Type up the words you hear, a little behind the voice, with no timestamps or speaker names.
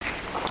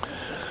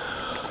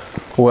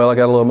Well, I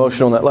got a little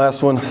emotional on that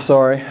last one.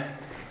 Sorry.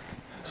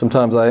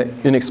 Sometimes I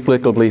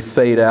inexplicably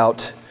fade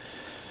out.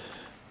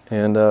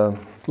 And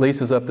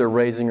Lisa's up there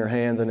raising her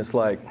hands, and it's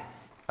like,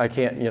 I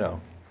can't,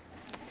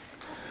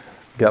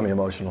 got me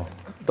emotional.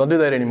 Don't do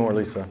that anymore,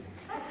 Lisa.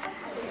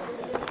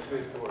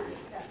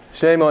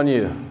 Shame on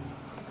you.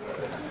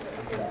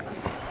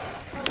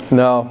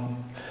 No.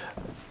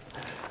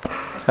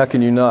 How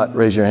can you not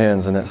raise your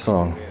hands in that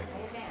song?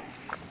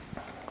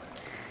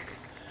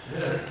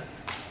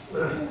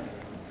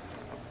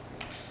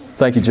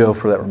 Thank you, Joe,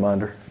 for that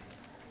reminder.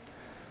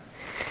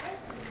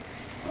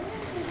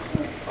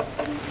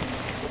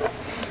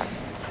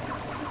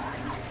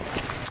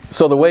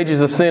 So the wages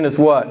of sin is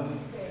what?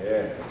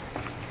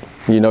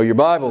 You know your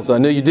Bibles. I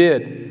knew you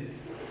did.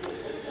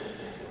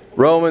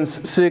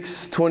 Romans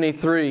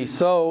 6:23.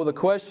 So the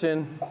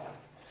question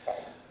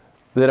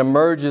that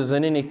emerges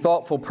in any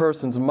thoughtful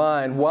person's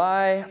mind,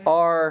 why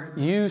are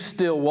you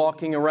still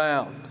walking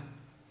around?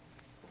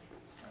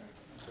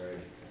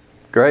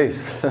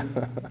 Grace.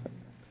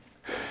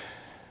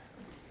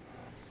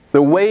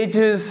 The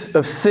wages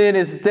of sin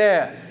is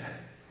death.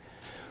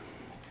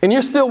 And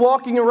you're still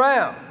walking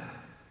around.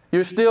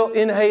 You're still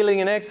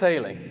inhaling and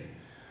exhaling.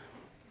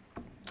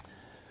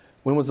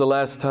 When was the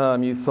last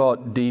time you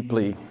thought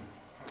deeply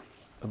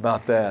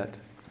about that?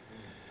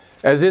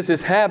 As is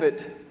his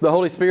habit, the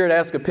Holy Spirit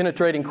asks a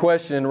penetrating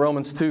question in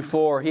Romans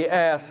 2:4. He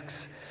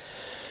asks,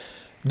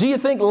 do you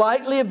think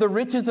lightly of the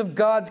riches of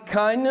God's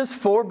kindness,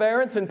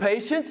 forbearance, and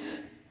patience?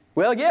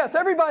 Well, yes,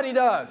 everybody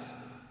does.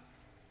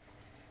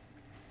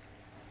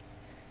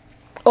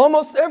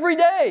 Almost every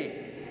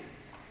day.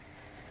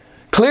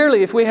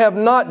 Clearly, if we have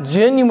not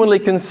genuinely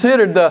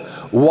considered the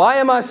why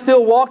am I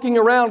still walking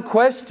around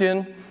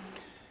question,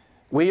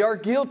 we are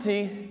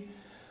guilty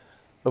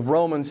of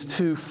Romans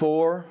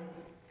 2:4.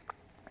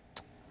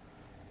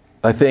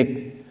 I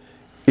think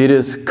it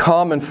is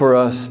common for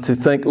us to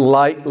think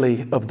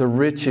lightly of the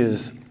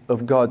riches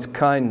of God's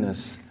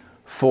kindness,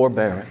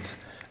 forbearance,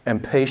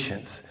 and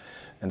patience.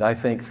 And I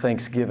think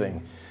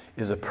Thanksgiving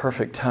is a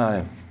perfect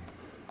time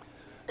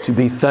to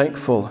be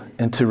thankful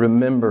and to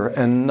remember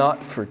and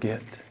not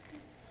forget,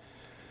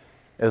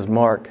 as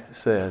Mark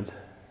said,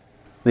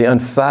 the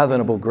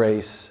unfathomable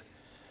grace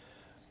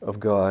of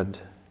God.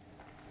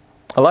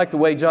 I like the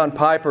way John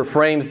Piper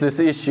frames this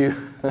issue.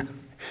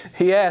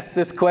 He asks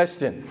this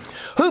question: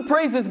 who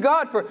praises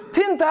God for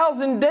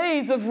 10,000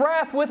 days of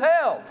wrath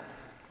withheld? Have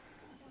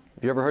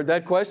you ever heard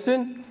that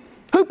question?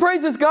 Who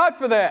praises God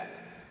for that?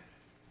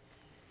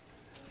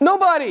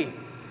 Nobody.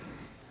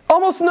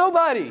 Almost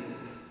nobody.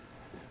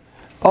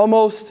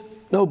 Almost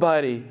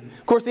nobody.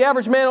 Of course, the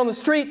average man on the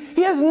street,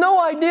 he has no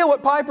idea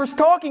what Piper's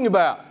talking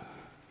about.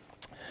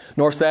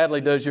 Nor, sadly,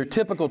 does your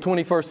typical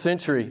 21st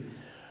century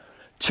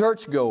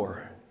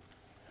churchgoer.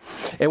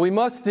 And we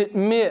must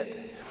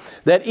admit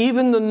that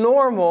even the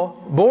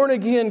normal,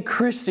 born-again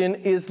Christian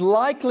is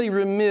likely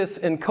remiss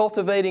in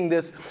cultivating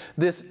this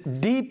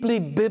deeply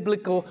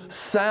biblical,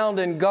 sound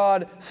and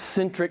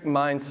God-centric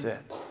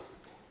mindset.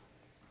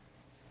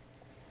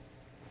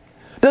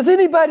 Does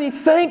anybody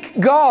thank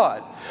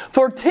God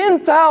for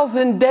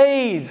 10,000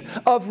 days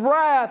of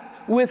wrath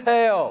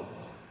withheld?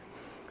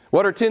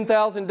 What are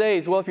 10,000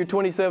 days? Well, if you're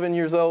 27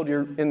 years old,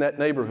 you're in that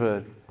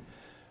neighborhood.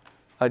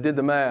 I did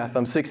the math.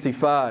 I'm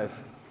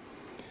 65.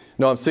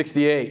 No, I'm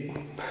 68.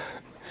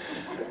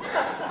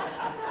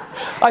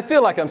 I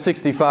feel like I'm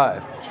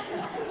 65.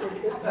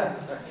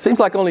 Seems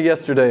like only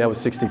yesterday I was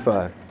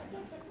 65.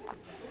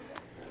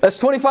 That's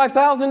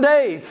 25,000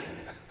 days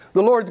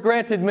the Lord's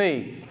granted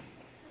me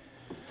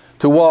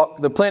to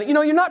walk the planet.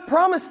 You're not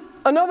promised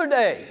another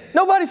day.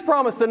 Nobody's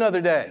promised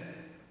another day.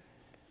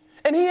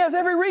 And He has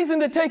every reason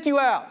to take you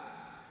out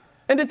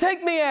and to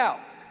take me out.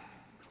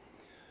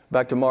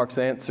 Back to Mark's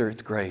answer,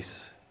 it's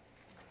grace.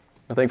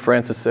 I think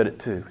Francis said it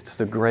too. It's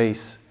the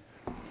grace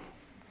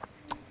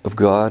of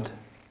God.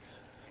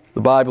 The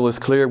Bible is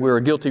clear. We're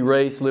a guilty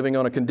race living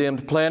on a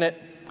condemned planet.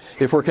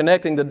 If we're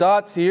connecting the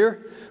dots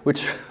here,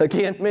 which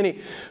again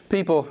many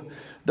people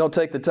don't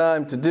take the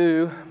time to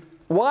do,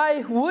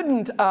 why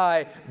wouldn't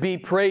I be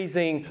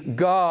praising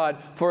God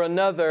for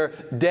another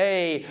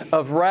day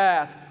of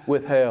wrath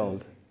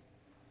withheld?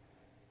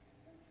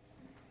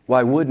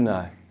 Why wouldn't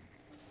I?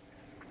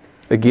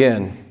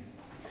 Again,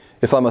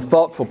 if I'm a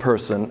thoughtful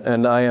person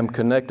and I am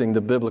connecting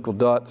the biblical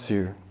dots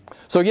here.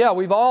 So yeah,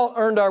 we've all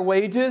earned our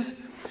wages.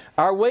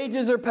 Our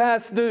wages are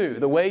past due.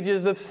 The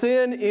wages of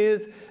sin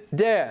is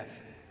death.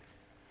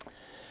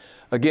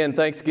 Again,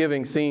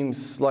 Thanksgiving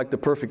seems like the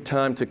perfect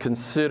time to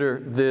consider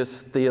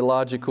this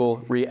theological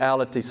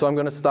reality. So I'm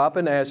going to stop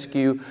and ask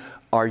you,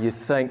 are you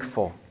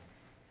thankful?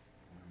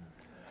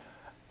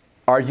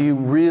 Are you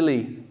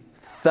really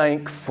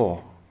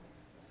thankful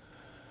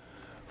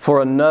for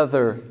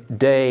another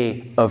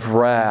day of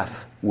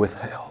wrath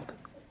withheld?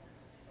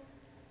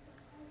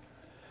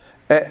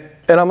 And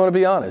I'm going to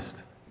be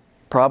honest.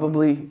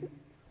 Probably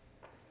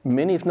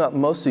many, if not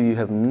most of you,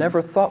 have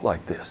never thought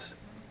like this.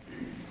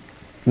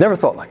 Never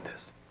thought like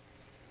this.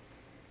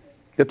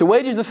 That the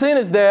wages of sin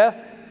is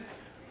death,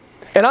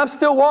 and I'm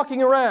still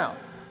walking around.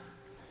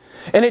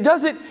 And it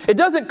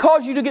doesn't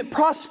cause you to get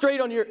prostrate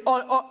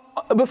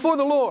before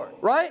the Lord,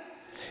 right?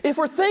 If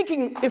we're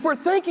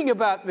thinking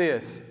about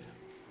this,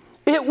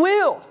 it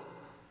will.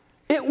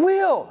 It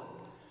will.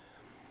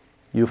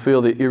 You'll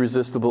feel the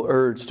irresistible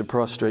urge to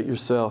prostrate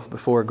yourself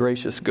before a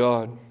gracious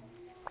God.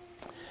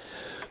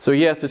 So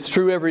yes, it's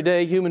true every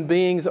day. Human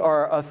beings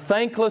are a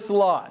thankless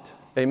lot.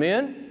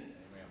 Amen?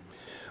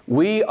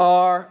 We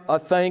are a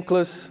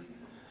thankless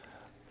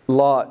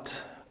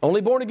lot. Only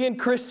born-again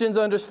Christians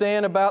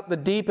understand about the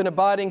deep and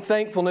abiding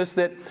thankfulness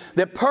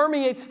that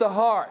permeates the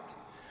heart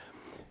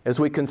as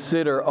we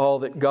consider all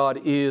that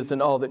God is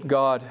and all that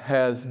God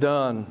has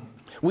done.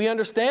 We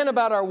understand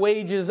about our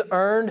wages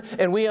earned,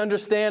 and we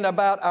understand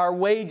about our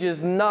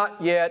wages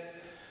not yet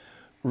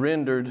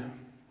rendered.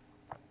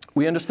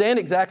 We understand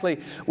exactly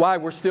why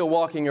we're still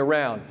walking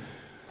around.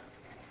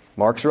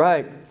 Mark's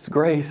right. It's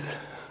grace.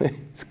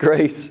 It's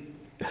grace.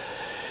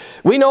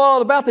 We know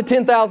all about the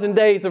 10,000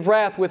 days of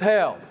wrath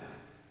withheld.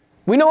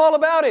 We know all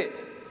about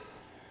it.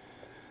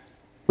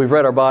 We've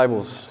read our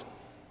Bibles.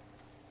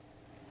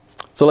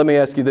 So let me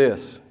ask you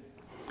this.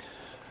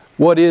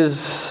 What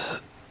is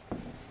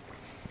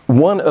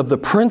one of the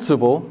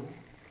principal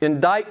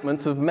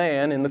indictments of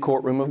man in the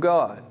courtroom of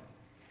God?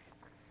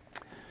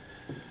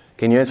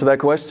 Can you answer that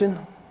question?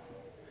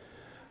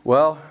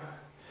 Well,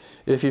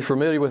 if you're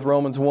familiar with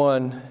Romans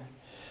 1,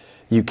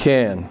 you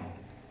can.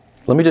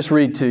 Let me just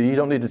read to you. You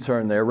don't need to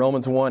turn there.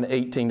 Romans 1,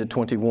 18 to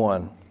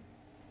 21.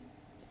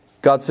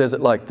 God says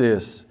it like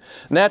this.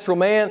 Natural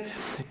man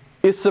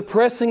is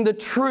suppressing the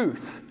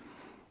truth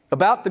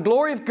about the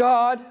glory of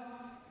God.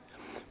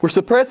 We're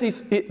suppressing,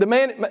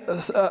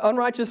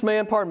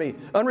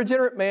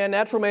 unregenerate man,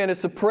 natural man is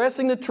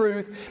suppressing the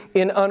truth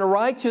in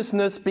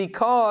unrighteousness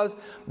because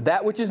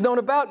that which is known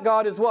about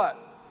God is what?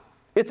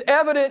 It's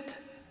evident.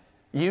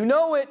 You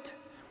know it.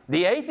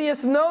 The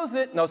atheist knows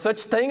it. No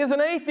such thing as an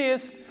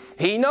atheist.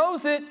 He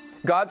knows it.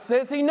 God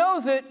says He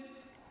knows it.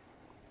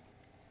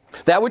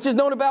 That which is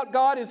known about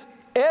God is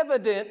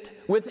evident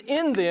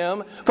within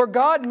them, for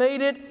God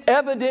made it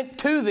evident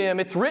to them.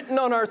 It's written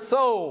on our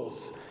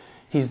souls.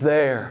 He's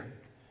there,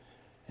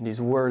 and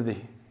He's worthy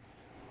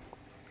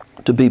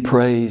to be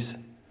praised.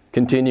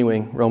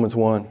 Continuing, Romans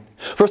 1.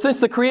 For since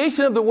the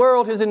creation of the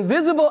world, His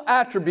invisible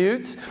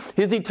attributes,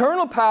 His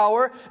eternal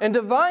power and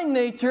divine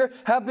nature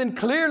have been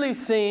clearly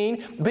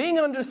seen, being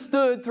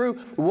understood through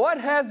what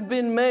has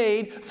been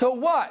made. So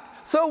what?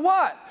 So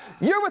what?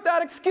 You're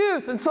without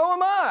excuse, and so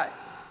am I.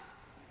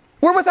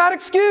 We're without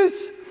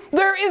excuse.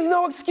 There is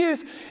no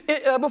excuse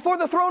before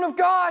the throne of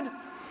God.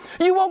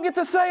 You won't get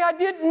to say, I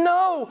didn't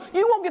know.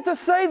 You won't get to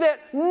say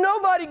that.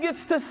 Nobody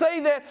gets to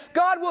say that.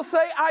 God will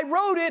say, I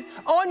wrote it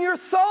on your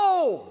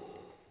soul.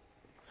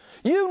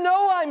 You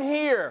know I'm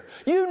here.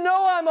 You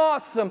know I'm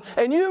awesome.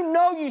 And you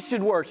know you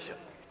should worship.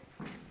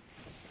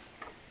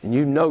 And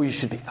you know you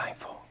should be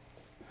thankful.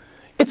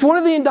 It's one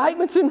of the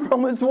indictments in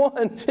Romans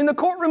 1 in the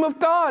courtroom of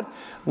God.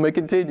 Let me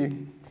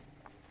continue.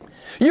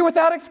 You're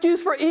without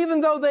excuse, for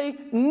even though they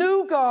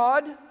knew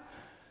God,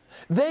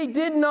 they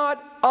did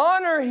not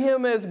honor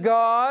Him as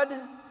God.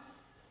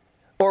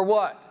 Or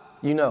what?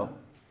 You know,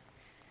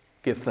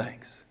 give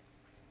thanks.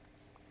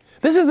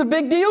 This is a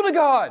big deal to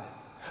God.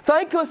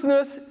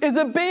 Thanklessness is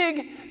a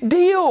big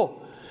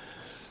deal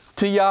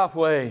to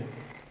Yahweh.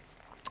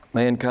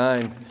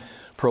 Mankind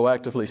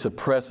proactively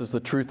suppresses the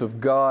truth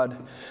of God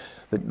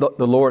that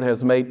the Lord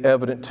has made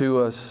evident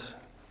to us.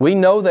 We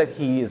know that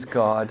He is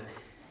God.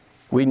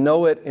 We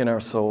know it in our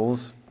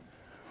souls.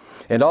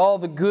 And all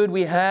the good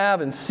we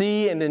have and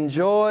see and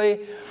enjoy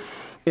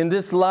in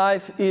this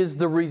life is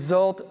the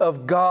result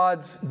of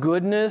God's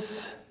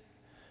goodness,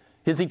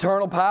 His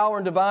eternal power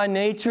and divine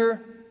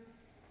nature.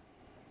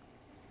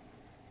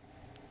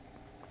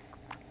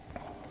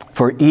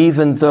 For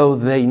even though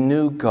they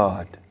knew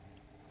God,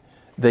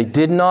 they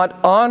did not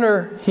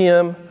honor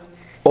Him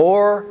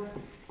or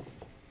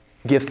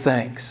give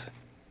thanks.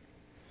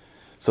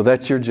 So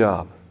that's your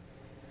job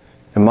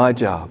and my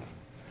job,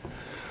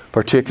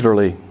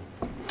 particularly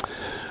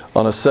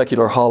on a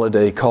secular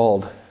holiday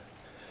called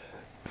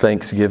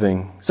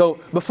Thanksgiving. So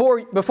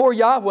before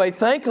Yahweh,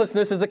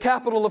 thanklessness is a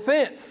capital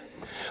offense.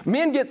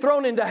 Men get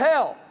thrown into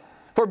hell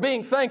for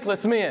being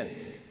thankless men.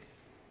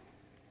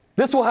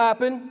 This will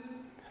happen.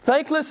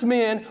 Thankless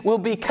men will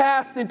be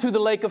cast into the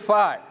lake of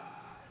fire.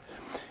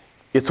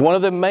 It's one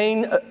of the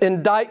main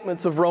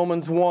indictments of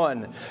Romans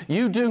 1.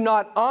 You do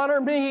not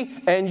honor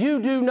me, and you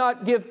do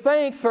not give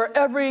thanks for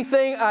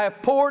everything I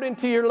have poured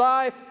into your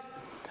life.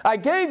 I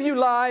gave you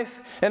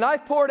life, and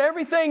I've poured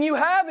everything you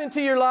have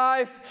into your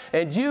life,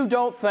 and you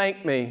don't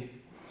thank me.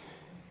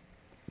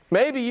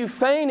 Maybe you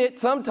feign it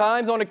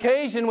sometimes on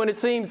occasion when it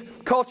seems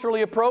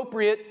culturally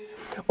appropriate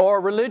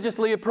or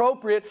religiously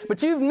appropriate,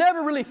 but you've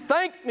never really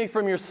thanked me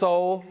from your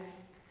soul.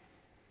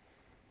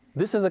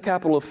 This is a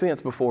capital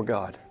offense before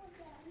God.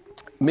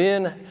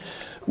 Men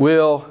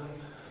will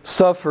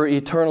suffer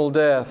eternal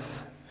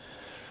death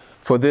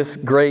for this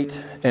great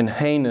and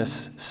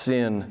heinous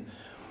sin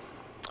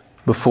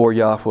before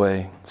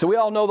Yahweh. So we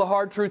all know the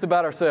hard truth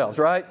about ourselves,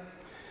 right?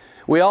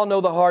 We all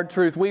know the hard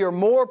truth. We are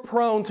more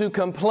prone to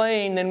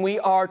complain than we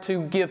are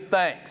to give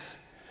thanks.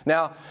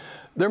 Now,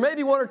 there may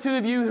be one or two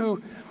of you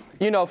who,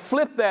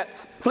 flip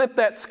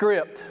that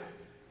script.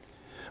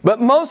 But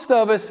most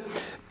of us,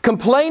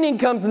 complaining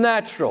comes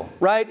natural,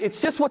 right? It's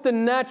just what the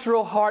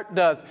natural heart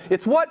does.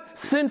 It's what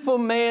sinful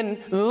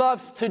man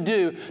loves to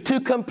do.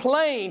 To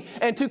complain,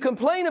 and to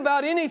complain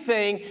about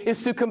anything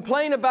is to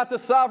complain about the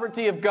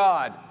sovereignty of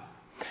God.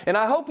 And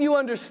I hope you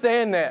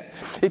understand that.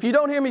 If you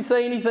don't hear me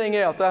say anything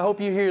else, I hope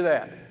you hear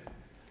that.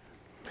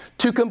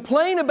 To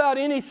complain about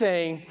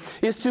anything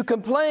is to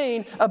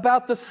complain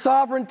about the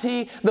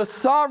sovereignty, the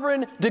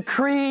sovereign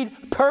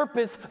decreed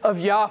purpose of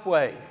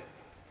Yahweh.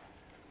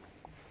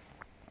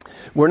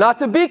 We're not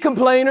to be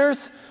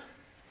complainers.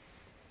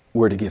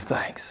 We're to give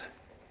thanks.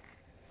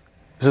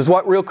 This is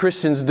what real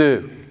Christians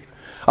do.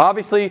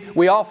 Obviously,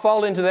 we all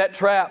fall into that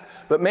trap.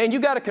 But man, you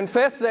got to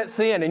confess that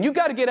sin, and you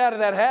got to get out of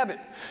that habit.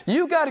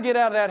 You got to get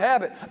out of that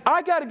habit.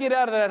 I got to get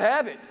out of that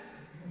habit.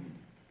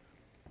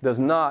 Does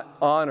not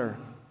honor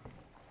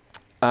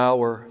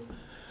our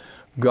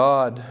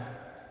God.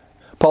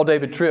 Paul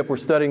David Tripp, we're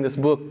studying this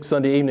book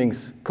Sunday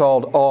evenings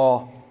called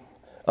Awe.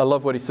 I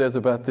love what he says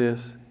about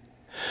this.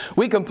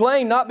 We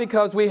complain not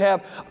because we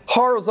have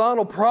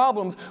horizontal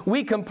problems.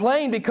 We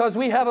complain because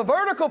we have a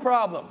vertical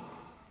problem.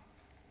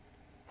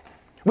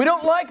 We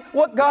don't like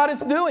what God is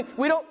doing.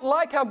 We don't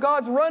like how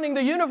God's running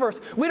the universe.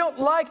 We don't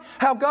like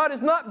how God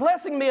is not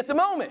blessing me at the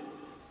moment.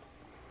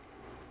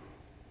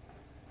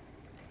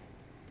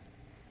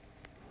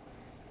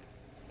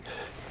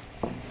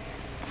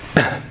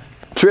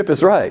 Tripp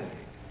is right.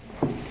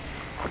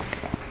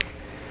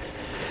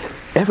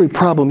 Every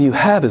problem you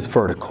have is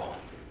vertical.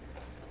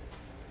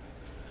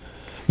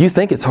 You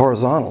think it's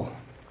horizontal.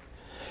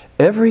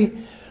 Every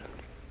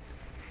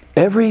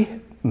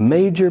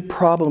major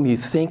problem you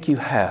think you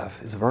have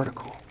is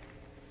vertical.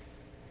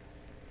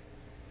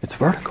 It's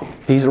vertical.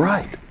 He's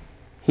right.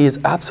 He is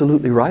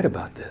absolutely right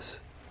about this.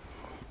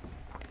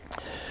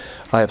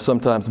 I have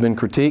sometimes been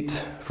critiqued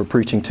for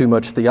preaching too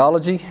much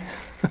theology.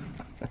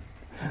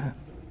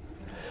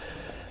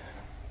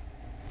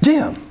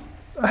 Jim,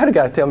 I had a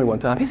guy tell me one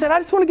time, he said, I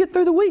just want to get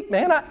through the week,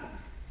 man.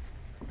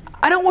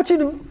 I don't want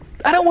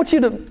you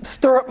to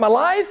stir up my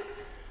life.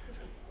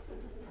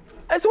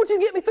 I just want you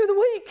to get me through the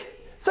week.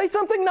 Say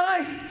something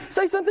nice.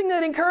 Say something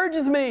that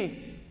encourages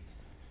me.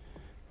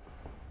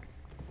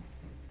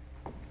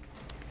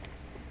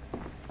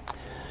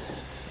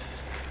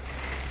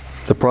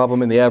 The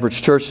problem in the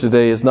average church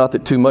today is not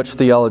that too much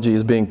theology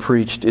is being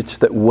preached. It's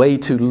that way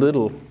too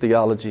little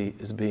theology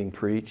is being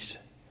preached.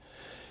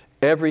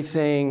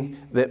 Everything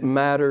that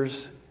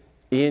matters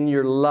in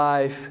your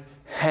life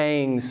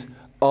hangs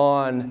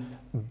on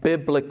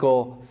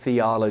biblical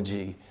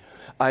theology.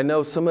 I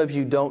know some of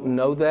you don't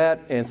know that,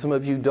 and some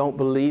of you don't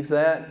believe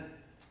that,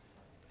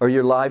 or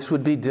your lives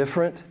would be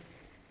different.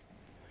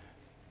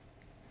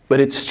 But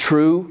it's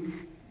true.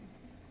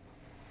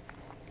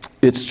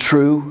 It's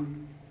true.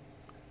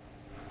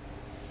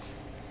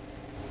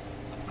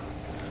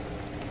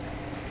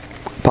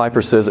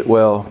 Piper says it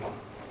well.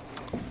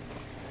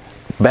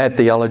 Bad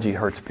theology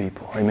hurts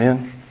people.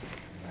 Amen?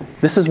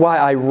 This is why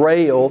I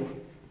rail,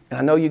 and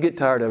I know you get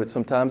tired of it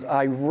sometimes,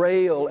 I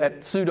rail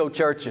at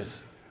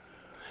pseudo-churches.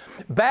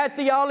 Bad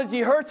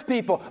theology hurts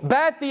people.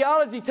 Bad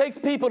theology takes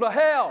people to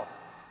hell.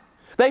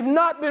 They've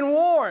not been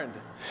warned.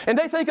 And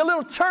they think a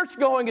little church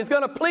going is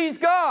going to please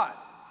God.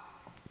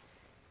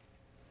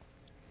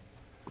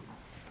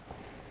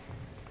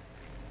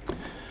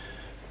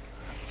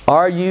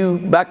 Are you,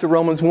 back to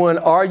Romans 1,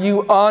 are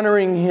you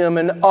honoring Him,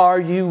 and are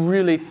you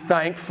really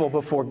thankful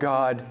before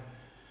God?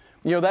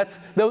 You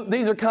know,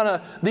 these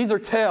are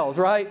tales,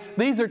 right?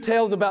 These are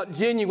tales about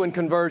genuine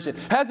conversion.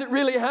 Has it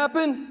really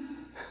happened?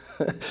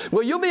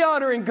 Well, you'll be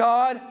honoring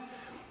God,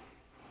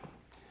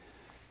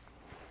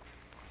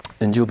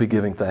 and you'll be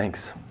giving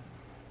thanks.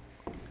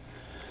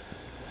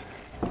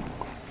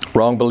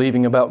 Wrong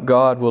believing about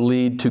God will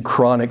lead to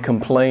chronic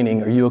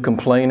complaining. Are you a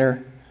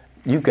complainer?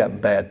 You've got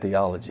bad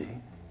theology.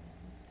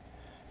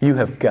 You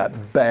have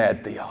got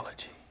bad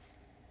theology.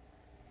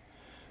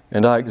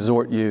 And I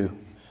exhort you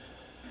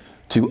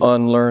to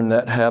unlearn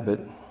that habit.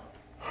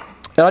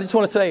 And I just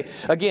want to say,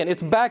 again,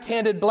 it's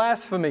backhanded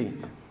blasphemy.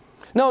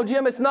 No,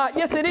 Jim, it's not.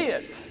 Yes, it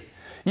is.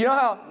 You know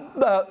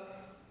how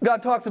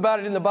God talks about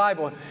it in the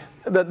Bible?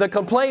 The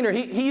complainer,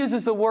 he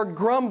uses the word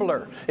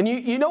grumbler. And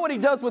you know what He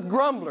does with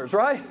grumblers,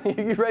 right?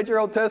 You read your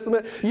Old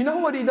Testament. You know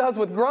what He does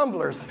with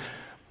grumblers.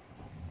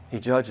 He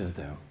judges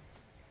them.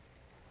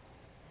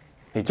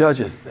 He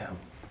judges them.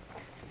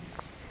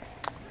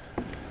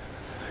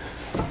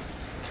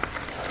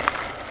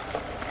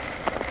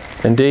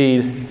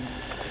 Indeed,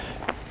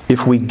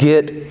 if we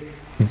get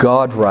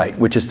God right,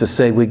 which is to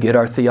say we get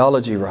our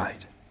theology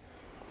right,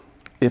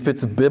 if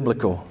it's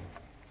biblical,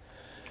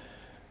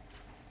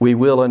 we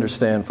will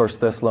understand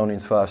 1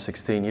 Thessalonians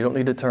 5:16. You don't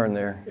need to turn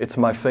there. It's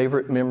my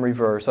favorite memory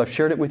verse. I've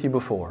shared it with you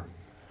before.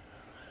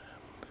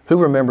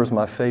 Who remembers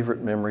my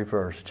favorite memory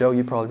verse? Joe,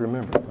 you probably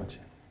remember it, don't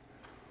you?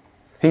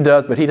 He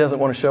does, but he doesn't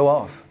want to show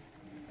off.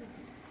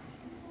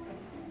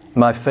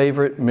 My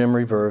favorite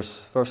memory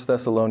verse, 1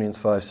 Thessalonians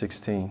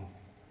 5:16.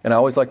 And I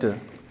always like to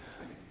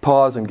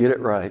pause and get it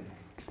right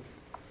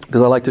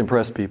because I like to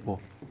impress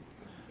people.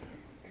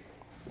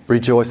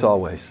 Rejoice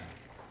always.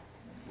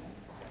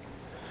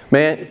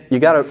 Man, you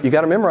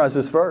gotta memorize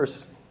this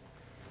verse.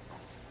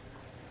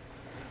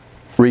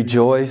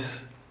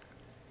 Rejoice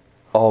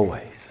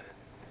always.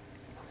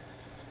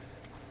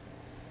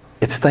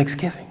 It's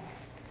Thanksgiving.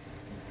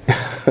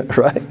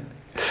 Right?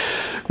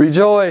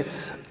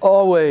 Rejoice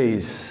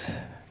always.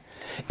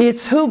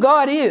 It's who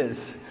God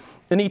is.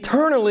 An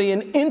eternally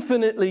and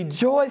infinitely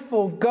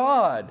joyful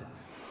God.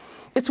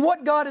 It's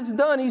what God has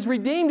done. He's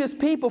redeemed His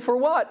people for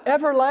what?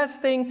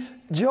 Everlasting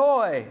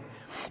joy.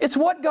 It's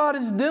what God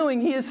is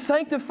doing. He is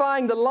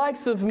sanctifying the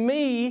likes of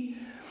me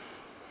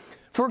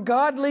for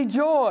godly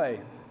joy.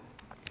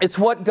 It's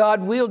what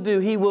God will do.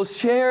 He will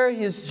share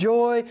His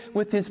joy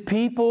with His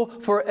people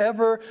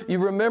forever. You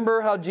remember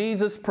how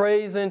Jesus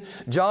prays in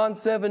John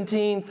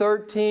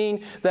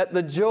 17:13 that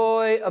the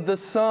joy of the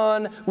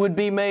Son would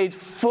be made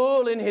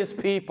full in His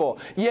people.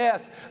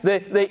 Yes,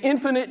 the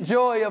infinite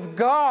joy of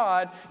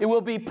God, it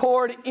will be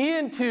poured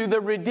into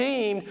the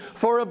redeemed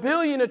for a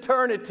billion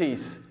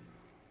eternities.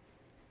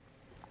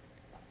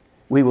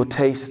 We will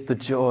taste the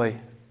joy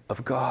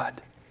of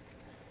God.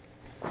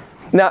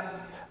 Now,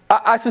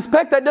 I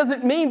suspect that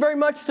doesn't mean very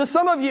much to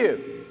some of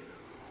you.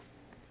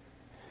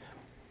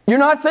 You're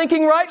not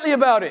thinking rightly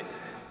about it.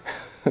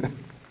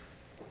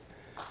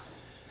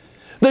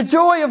 The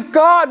joy of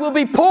God will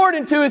be poured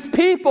into His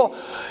people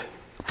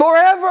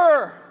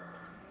forever.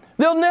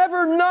 There'll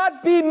never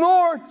not be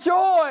more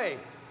joy.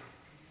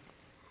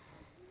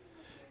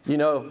 You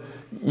know,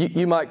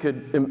 you might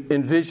could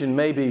envision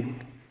maybe,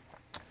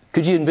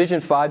 could you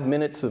envision 5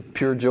 minutes of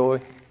pure joy?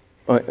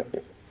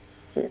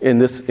 In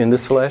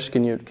this flesh,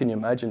 can you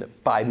imagine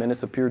 5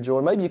 minutes of pure joy?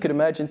 Maybe you could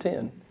imagine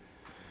 10.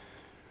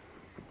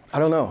 I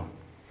don't know.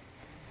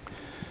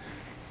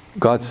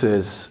 God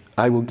says,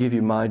 I will give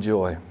you my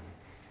joy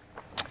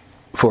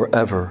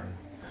forever.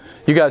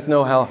 You guys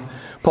know how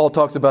Paul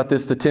talks about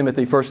this to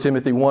Timothy, 1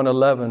 Timothy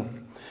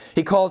 1:11.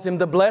 He calls Him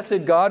the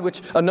blessed God,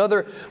 which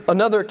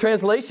another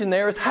translation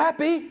there is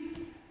happy.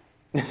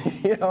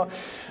 You know,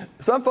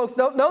 some folks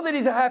don't know that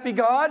He's a happy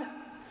God.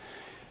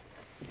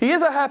 He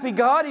is a happy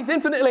God. He's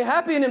infinitely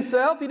happy in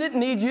Himself. He didn't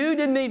need you,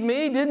 didn't need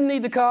me, didn't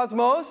need the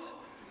cosmos.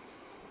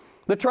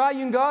 The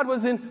triune God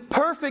was in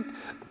perfect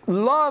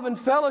love and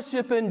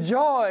fellowship and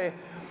joy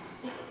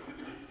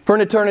for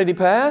an eternity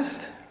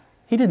past.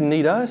 He didn't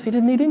need us. He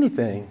didn't need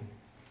anything.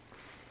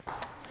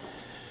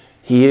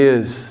 He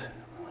is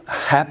a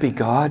happy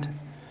God.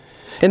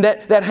 And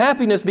that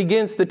happiness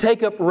begins to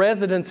take up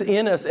residence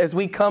in us as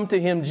we come to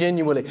Him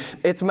genuinely.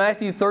 It's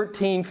Matthew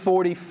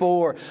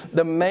 13:44.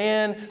 The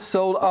man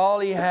sold all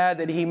he had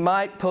that he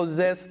might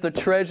possess the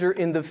treasure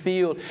in the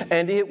field.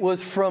 And it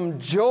was from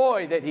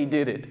joy that he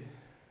did it.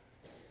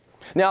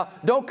 Now,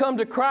 don't come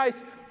to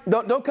Christ.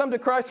 Don't come to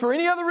Christ for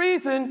any other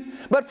reason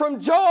but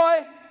from joy.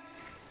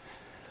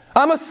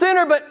 I'm a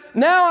sinner, but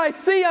now I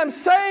see I'm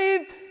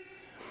saved.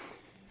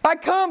 I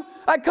come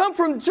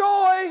from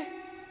joy.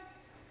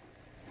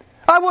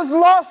 I was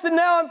lost and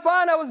now I'm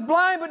fine. I was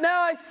blind, but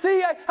now I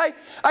see.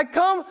 I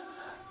come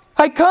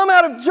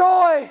out of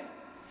joy.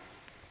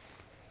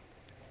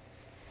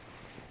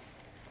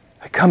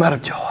 I come out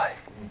of joy.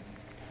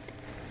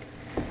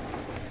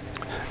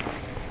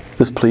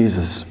 This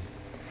pleases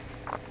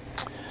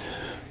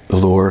the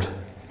Lord.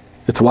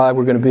 It's why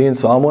we're going to be in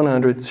Psalm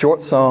 100.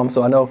 Short psalm,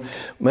 so I know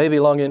maybe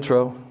long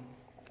intro.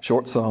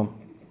 Short psalm.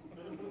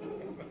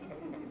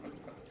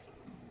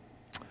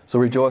 So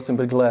rejoice and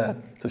be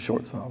glad. It's a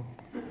short psalm.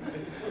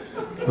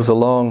 It was a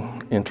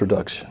long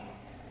introduction.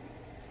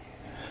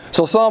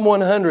 So Psalm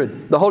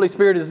 100, the Holy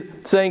Spirit is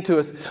saying to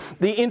us,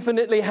 the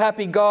infinitely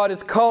happy God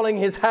is calling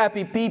His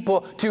happy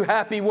people to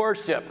happy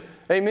worship.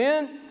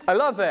 Amen? I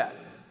love that.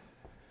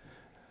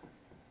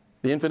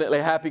 The infinitely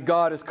happy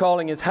God is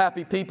calling His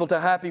happy people to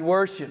happy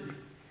worship.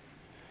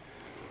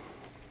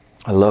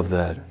 I love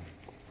that.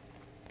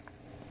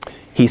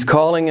 He's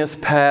calling us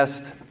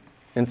past,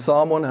 in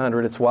Psalm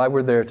 100, it's why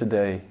we're there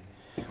today.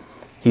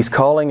 He's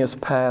calling us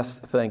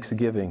past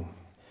Thanksgiving.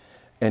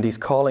 And He's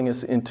calling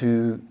us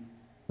into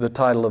the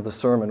title of the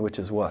sermon, which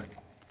is what?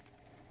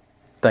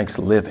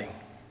 Thanks-living.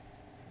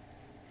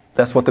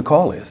 That's what the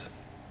call is.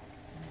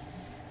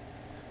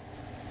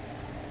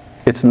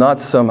 It's not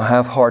some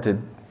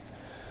half-hearted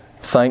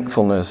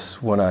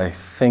thankfulness when I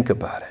think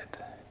about it.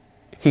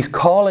 He's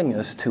calling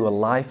us to a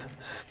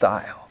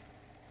lifestyle.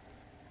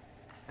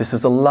 This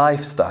is a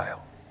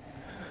lifestyle.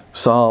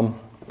 Psalm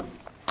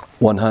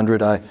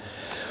 100. I'm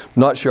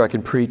not sure I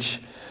can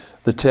preach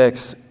the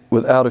text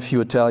without a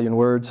few Italian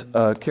words.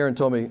 Karen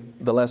told me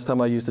the last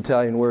time I used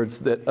Italian words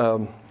that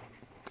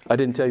I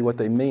didn't tell you what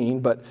they mean,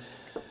 but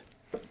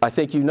I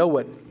think you know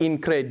what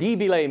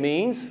incredibile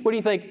means. What do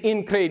you think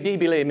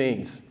incredibile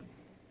means?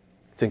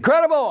 It's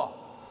incredible.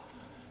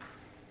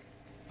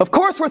 Of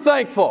course we're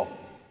thankful.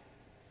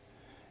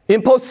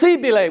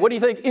 Impossibile. What do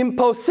you think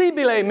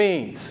impossibile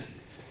means?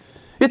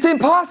 It's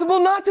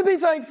impossible not to be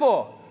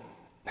thankful.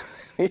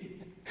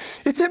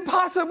 It's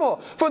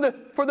impossible for the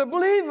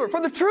believer,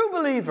 for the true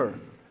believer.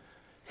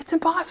 It's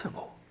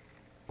impossible.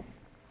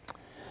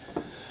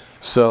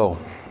 So,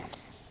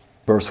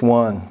 verse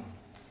 1.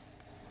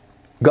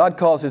 God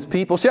calls His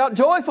people, shout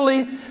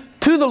joyfully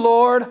to the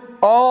Lord,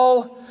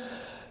 all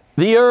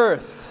the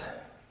earth.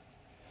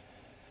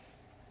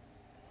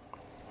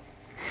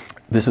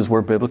 This is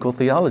where biblical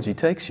theology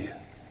takes you.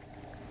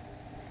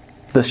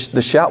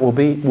 The shout will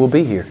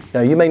be here.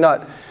 Now, you may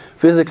not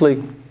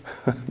physically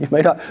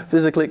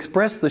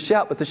express the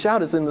shout, but the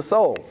shout is in the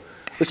soul.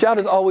 The shout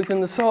is always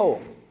in the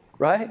soul,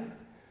 right?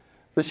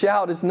 The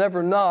shout is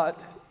never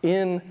not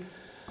in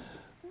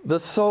the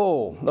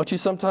soul. Don't you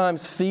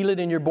sometimes feel it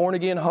in your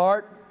born-again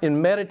heart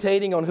in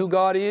meditating on who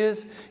God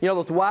is? You know,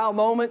 those wow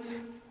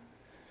moments?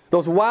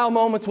 Those wow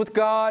moments with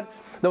God,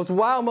 those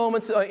wow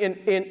moments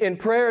in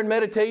prayer and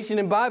meditation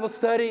and Bible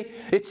study.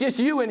 It's just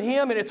you and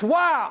Him, and it's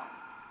wow.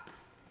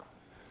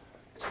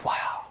 It's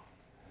wow.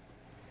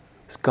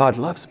 Because God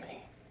loves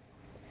me.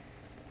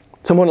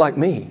 Someone like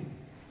me.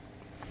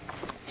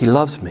 He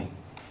loves me.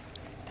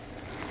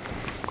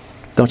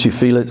 Don't you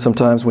feel it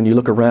sometimes when you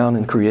look around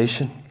in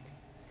creation?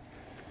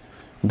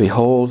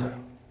 Behold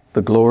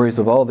the glories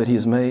of all that He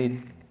has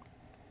made.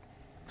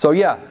 So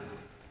yeah,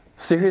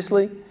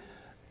 seriously?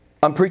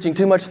 I'm preaching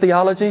too much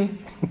theology?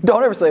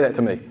 Don't ever say that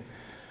to me.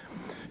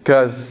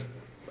 Because,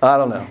 I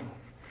don't know,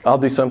 I'll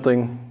do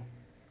something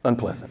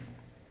unpleasant.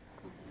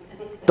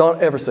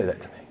 Don't ever say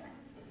that to me.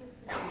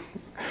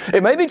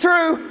 It may be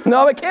true.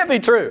 No, it can't be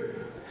true.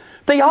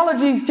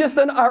 Theology is just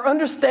our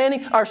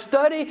understanding, our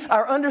study,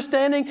 our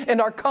understanding, and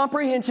our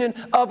comprehension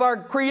of our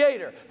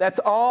Creator. That's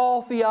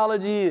all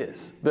theology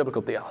is,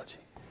 biblical theology.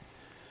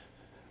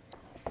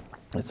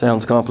 It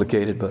sounds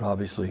complicated, but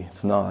obviously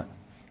it's not.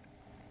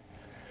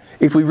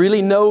 If we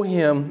really know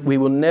Him, we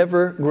will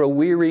never grow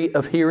weary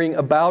of hearing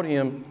about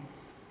Him.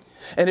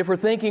 And if we're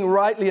thinking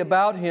rightly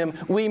about Him,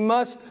 we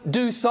must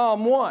do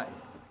Psalm 1.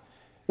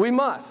 We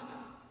must.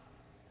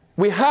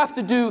 We have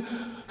to do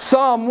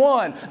Psalm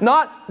 1.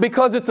 Not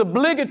because it's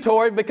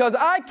obligatory, because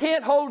I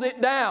can't hold it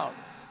down.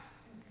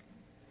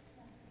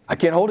 I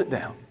can't hold it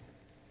down.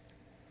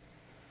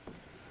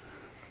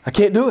 I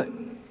can't do it.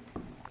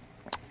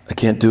 I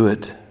can't do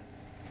it.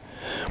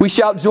 We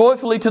shout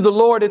joyfully to the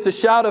Lord. It's a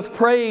shout of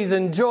praise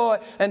and joy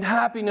and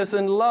happiness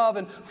and love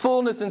and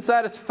fullness and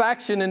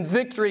satisfaction and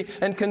victory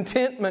and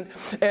contentment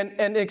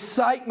and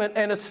excitement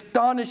and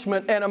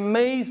astonishment and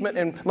amazement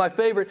and my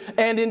favorite,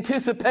 and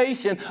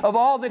anticipation of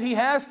all that He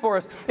has for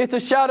us. It's a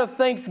shout of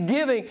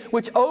thanksgiving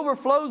which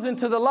overflows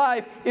into the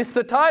life. It's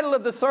the title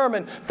of the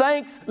sermon,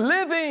 Thanks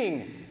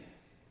Living.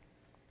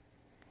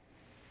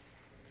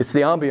 It's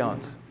the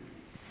ambiance.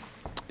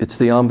 It's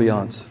the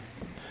ambiance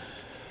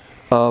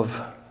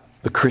of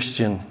the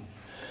Christian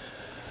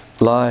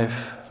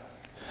life.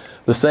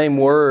 The same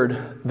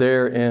word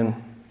there in,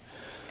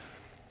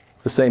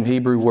 the same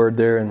Hebrew word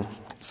there in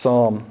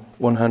Psalm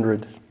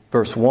 100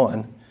 verse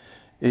 1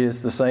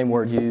 is the same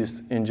word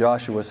used in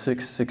Joshua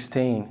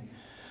 6:16.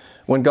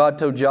 When God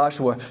told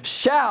Joshua,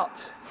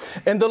 shout,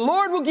 and the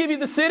Lord will give you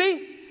the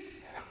city.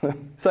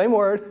 Same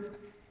word.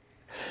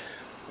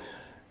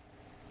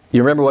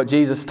 You remember what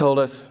Jesus told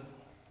us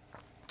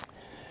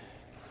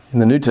in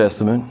the New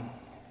Testament?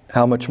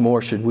 How much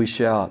more should we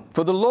shout?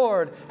 For the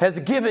Lord has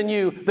given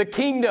you the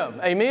kingdom.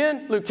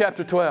 Amen? Luke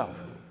chapter 12.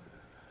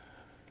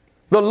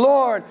 The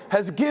Lord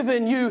has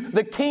given you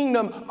the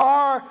kingdom.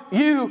 Are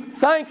you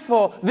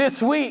thankful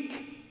this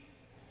week?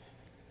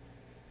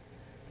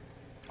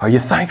 Are you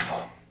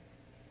thankful?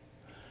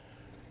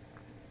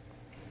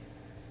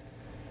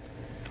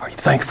 Are you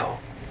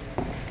thankful?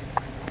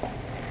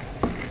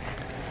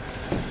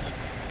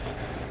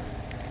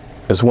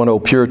 As one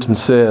old Puritan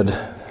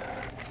said,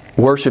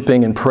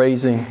 worshiping and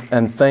praising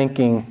and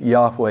thanking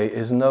Yahweh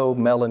is no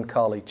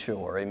melancholy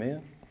chore.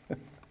 Amen?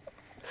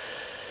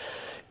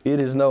 It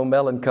is no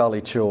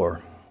melancholy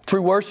chore.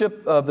 True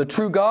worship of the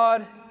true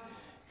God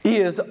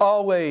is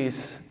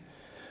always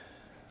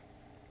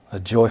a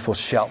joyful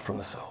shout from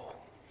the soul.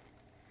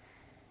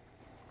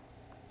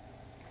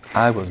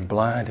 I was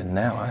blind and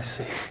now I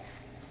see.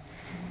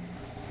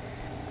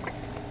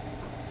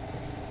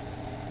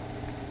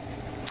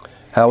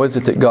 How is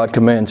it that God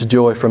commands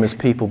joy from His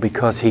people?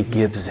 Because He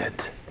gives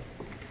it.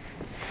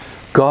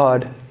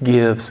 God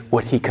gives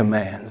what He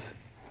commands.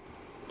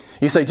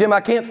 You say, Jim, I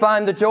can't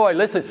find the joy.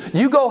 Listen,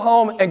 you go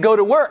home and go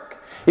to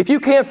work. If you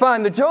can't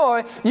find the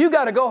joy, you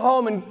got to go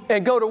home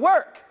and go to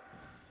work.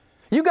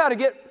 You got to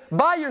get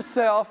by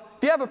yourself.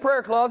 If you have a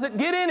prayer closet,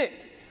 get in it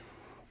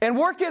and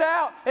work it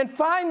out and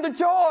find the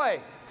joy.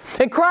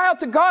 And cry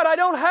out to God, I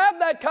don't have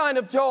that kind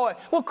of joy.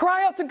 Well,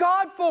 cry out to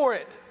God for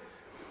it.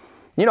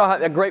 You know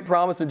that great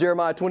promise in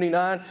Jeremiah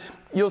 29?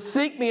 You'll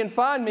seek me and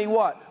find me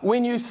what?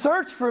 When you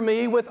search for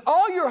me with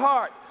all your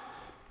heart.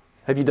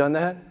 Have you done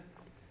that?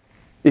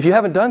 If you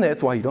haven't done that,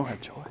 that's why you don't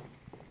have joy.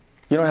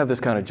 You don't have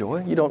this kind of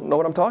joy. You don't know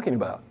what I'm talking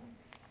about.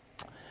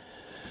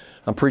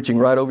 I'm preaching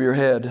right over your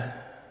head.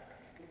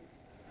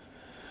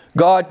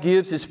 God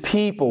gives His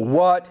people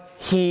what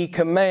He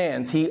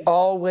commands. He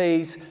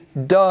always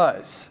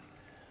does.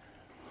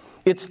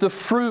 It's the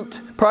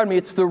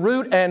it's the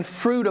root and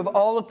fruit of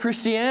all of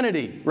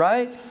Christianity,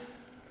 right?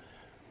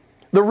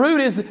 The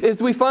root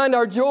is we find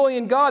our joy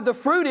in God. The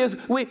fruit is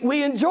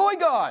we enjoy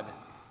God.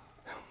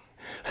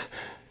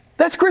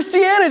 That's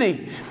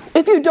Christianity.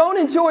 If you don't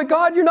enjoy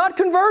God, you're not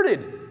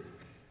converted.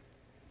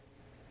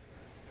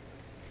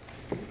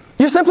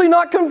 You're simply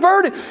not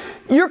converted.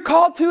 You're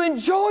called to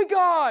enjoy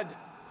God.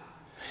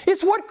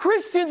 It's what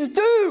Christians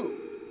do.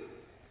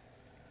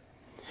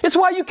 It's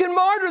why you can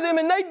martyr them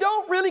and they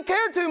don't really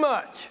care too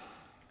much.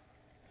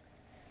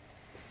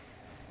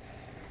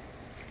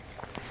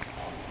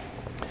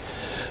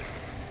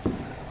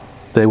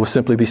 They will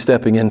simply be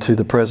stepping into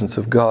the presence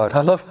of God.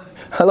 I love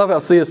how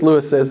C.S.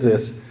 Lewis says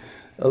this.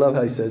 I love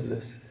how he says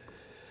this.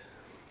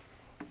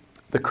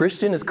 The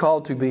Christian is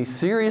called to be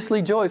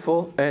seriously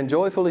joyful and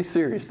joyfully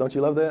serious. Don't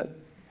you love that?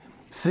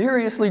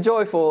 Seriously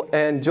joyful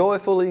and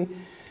joyfully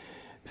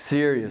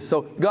serious.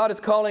 So God is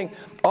calling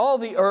all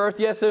the earth.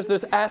 Yes, there's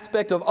this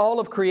aspect of all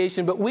of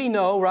creation, but we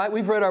know, right?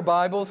 We've read our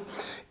Bibles.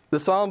 The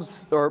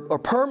Psalms are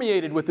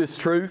permeated with this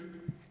truth.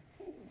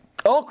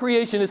 All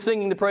creation is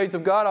singing the praise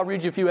of God. I'll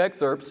read you a few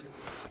excerpts.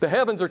 The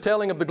heavens are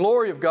telling of the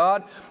glory of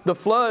God. The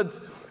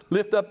floods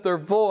lift up their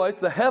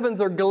voice. The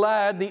heavens are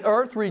glad. The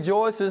earth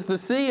rejoices. The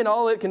sea and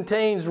all it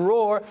contains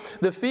roar.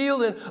 The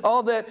field and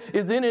all that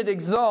is in it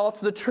exalts.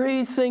 The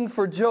trees sing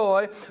for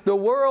joy. The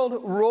world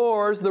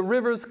roars. The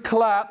rivers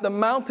clap. The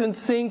mountains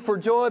sing for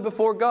joy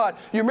before God.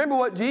 You remember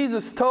what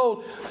Jesus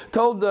told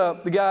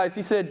the guys?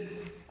 He said,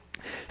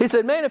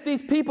 man, if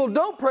these people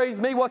don't praise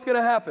me, what's going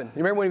to happen? You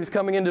remember when he was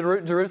coming into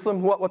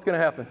Jerusalem? What's going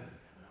to happen?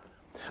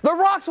 The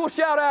rocks will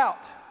shout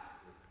out.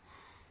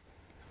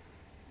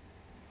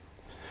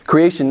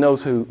 Creation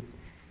knows who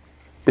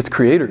its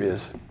creator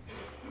is.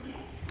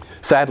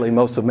 Sadly,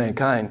 most of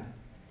mankind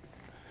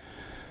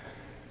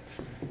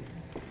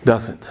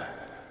doesn't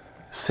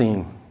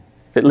seem,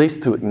 at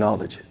least to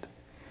acknowledge it.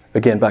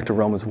 Again, back to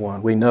Romans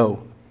 1. We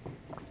know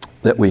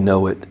that we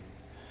know it.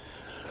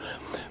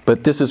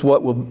 But this is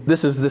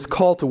this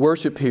call to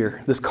worship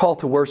here. This call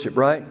to worship,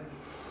 right?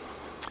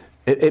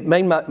 It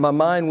made my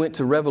mind went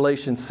to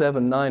Revelation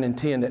 7, 9, and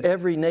 10. That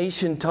every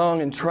nation,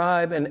 tongue, and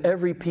tribe, and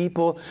every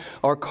people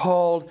are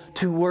called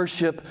to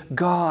worship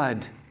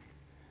God.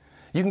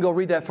 You can go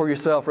read that for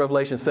yourself,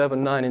 Revelation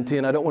 7, 9, and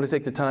 10. I don't want to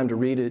take the time to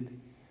read it.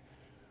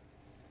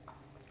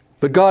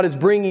 But God is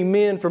bringing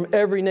men from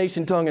every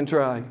nation, tongue, and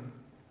tribe.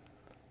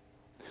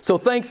 So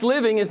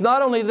Thanksgiving is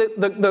not only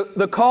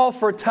the call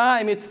for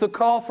time, it's the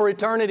call for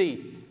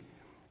eternity.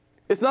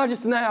 It's not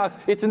just now,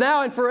 it's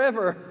now and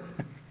forever.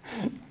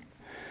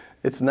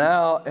 It's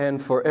now and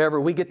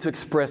forever. We get to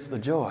express the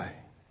joy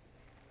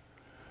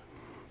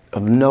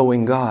of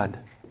knowing God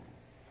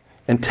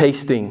and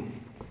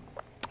tasting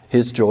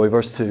His joy.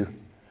 Verse 2.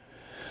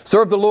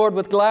 Serve the Lord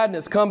with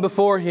gladness. Come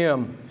before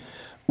Him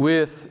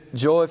with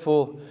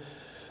joyful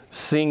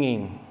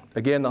singing.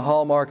 Again, the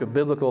hallmark of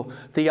biblical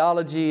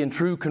theology and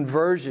true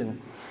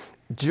conversion.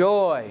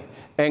 Joy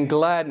and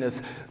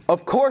gladness.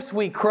 Of course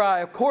we cry.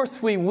 Of course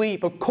we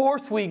weep. Of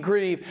course we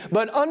grieve.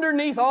 But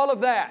underneath all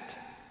of that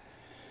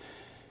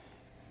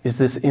is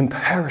this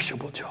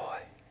imperishable joy.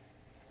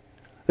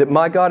 That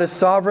my God is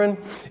sovereign.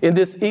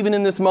 Even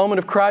in this moment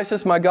of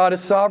crisis, my God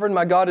is sovereign.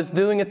 My God is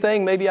doing a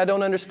thing. Maybe I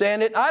don't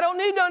understand it. I don't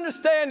need to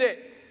understand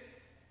it.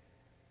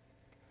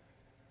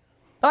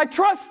 I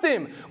trust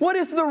Him. What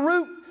is the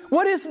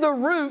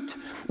root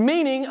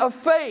meaning of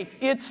faith?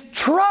 It's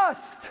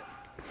trust.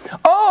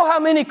 Oh,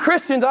 how many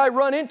Christians I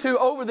run into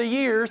over the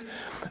years.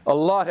 A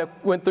lot have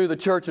went through the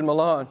church in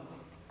Milan.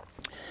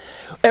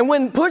 And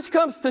when push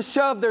comes to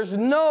shove, there's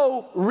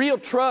no real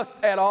trust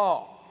at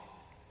all.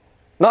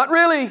 Not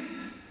really.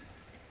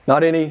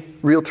 Not any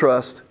real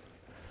trust.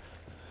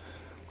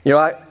 You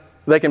know,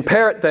 they can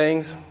parrot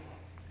things,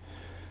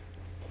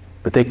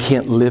 but they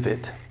can't live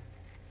it.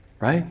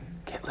 Right?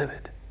 Can't live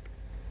it.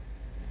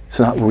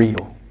 It's not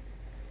real.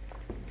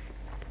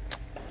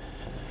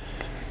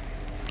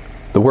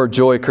 The word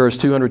joy occurs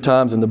 200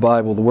 times in the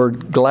Bible. The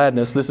word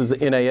gladness, this is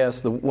the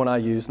NAS, the one I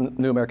use,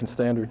 New American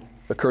Standard,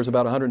 occurs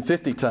about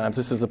 150 times.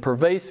 This is a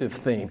pervasive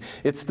theme.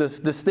 It's the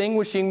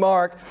distinguishing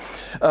mark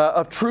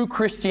of true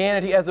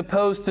Christianity as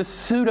opposed to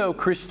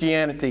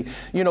pseudo-Christianity.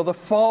 You know, the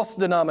false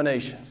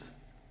denominations.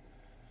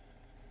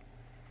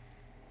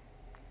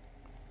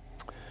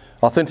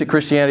 Authentic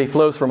Christianity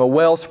flows from a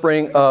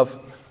wellspring of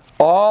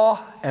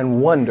awe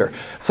and wonder.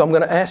 So I'm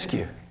going to ask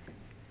you,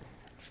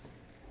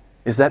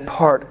 is that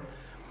part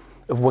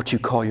of what you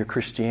call your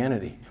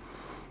Christianity?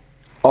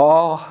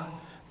 Awe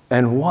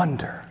and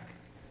wonder.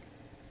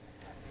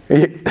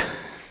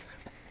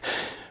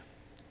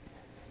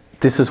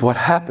 This is what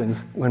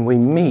happens when we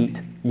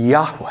meet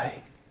Yahweh.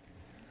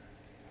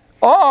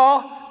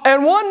 Awe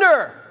and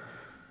wonder.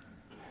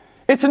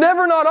 It's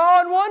never not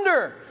awe and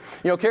wonder.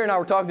 You know, Carrie and I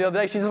were talking the other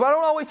day. She says, well, I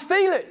don't always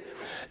feel it.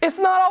 It's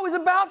not always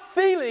about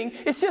feeling.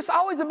 It's just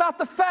always about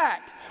the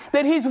fact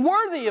that He's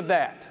worthy of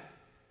that.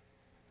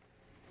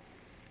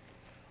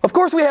 Of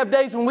course, we have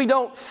days when we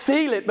don't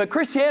feel it, but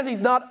Christianity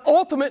is not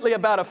ultimately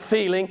about a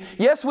feeling.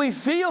 Yes, we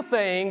feel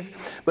things,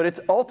 but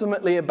it's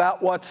ultimately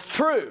about what's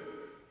true.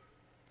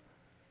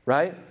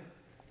 right?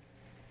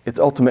 It's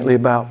ultimately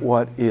about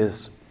what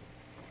is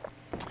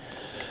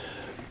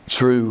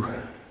true.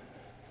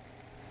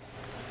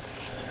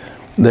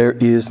 There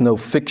is no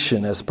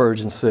fiction, as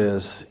Spurgeon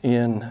says,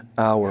 in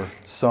our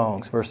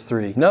songs. Verse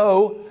 3.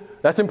 No,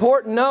 that's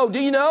important. No, do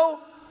you know?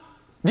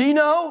 Do you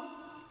know?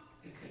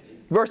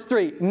 Verse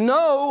 3.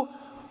 No,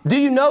 do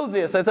you know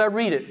this as I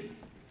read it?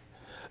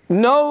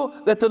 Know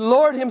that the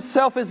Lord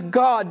Himself is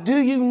God. Do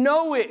you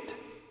know it?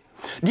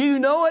 Do you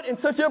know it in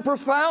such a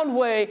profound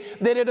way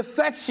that it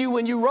affects you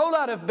when you roll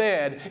out of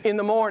bed in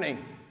the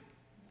morning?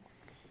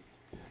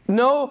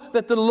 Know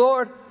that the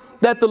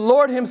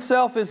Lord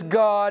Himself is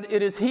God.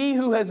 It is He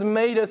who has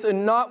made us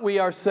and not we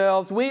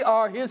ourselves. We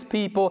are His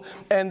people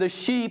and the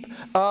sheep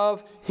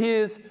of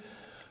His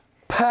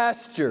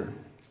pasture.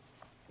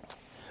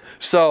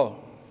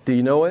 So, do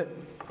you know it?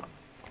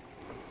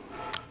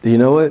 Do you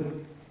know it?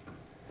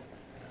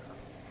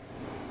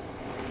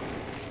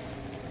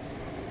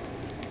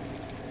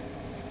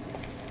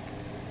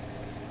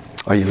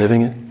 Are you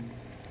living it?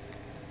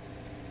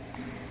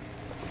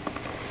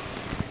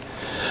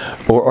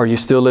 Or are you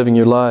still living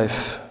your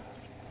life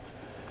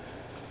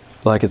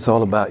like it's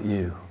all about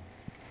you?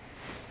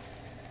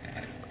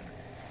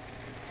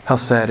 How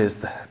sad is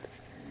that?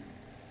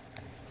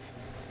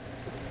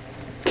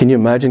 Can you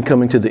imagine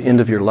coming to the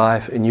end of your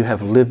life and you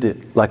have lived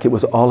it like it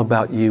was all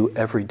about you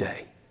every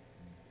day?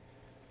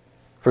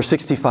 For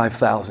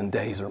 65,000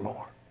 days or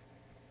more.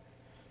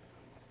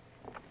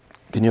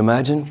 Can you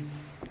imagine?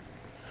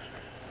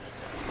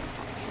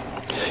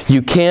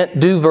 You can't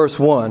do verse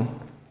 1,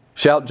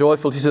 shout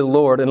joyfully to the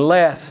Lord,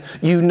 unless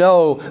you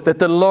know that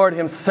the Lord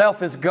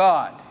Himself is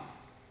God.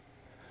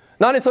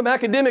 Not in some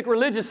academic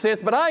religious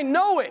sense, but I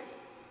know it.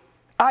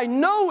 I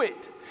know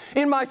it.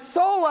 In my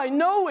soul, I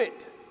know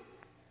it.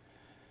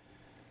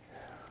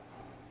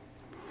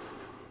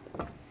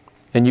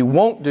 And you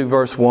won't do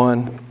verse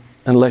 1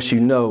 unless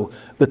you know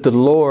that the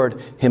Lord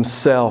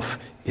Himself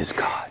is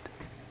God.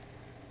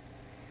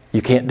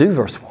 You can't do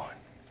verse 1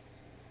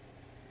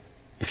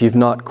 if you've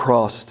not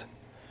crossed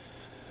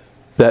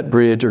that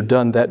bridge or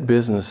done that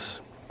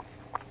business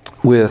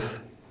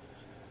with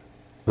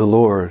the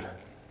Lord.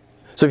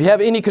 So if you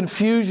have any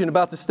confusion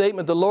about the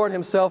statement, the Lord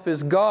Himself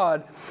is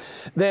God,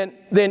 then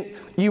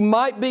you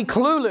might be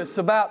clueless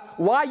about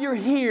why you're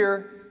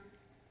here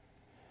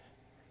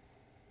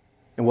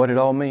and what it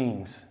all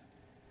means.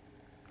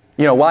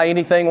 You know, why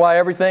anything, why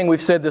everything?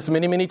 We've said this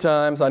many, many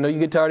times. I know you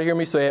get tired of hearing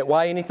me say it.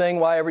 Why anything,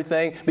 why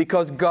everything?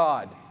 Because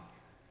God.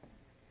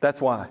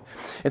 That's why.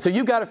 And so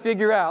you've got to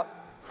figure out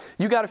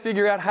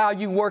how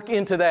you work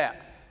into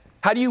that.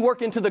 How do you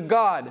work into the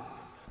God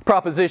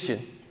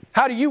proposition?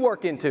 How do you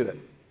work into it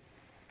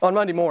on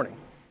Monday morning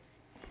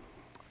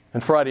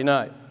and Friday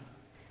night?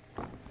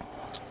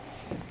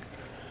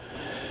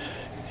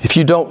 If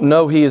you don't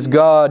know He is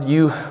God,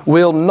 you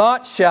will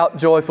not shout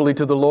joyfully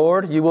to the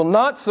Lord. You will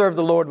not serve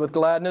the Lord with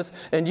gladness,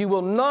 and you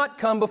will not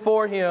come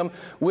before Him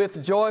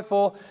with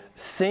joyful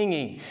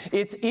singing.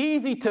 It's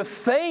easy to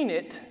feign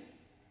it,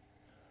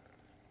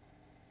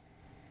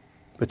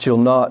 but you'll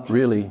not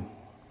really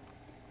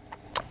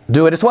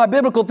do it. It's why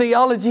biblical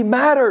theology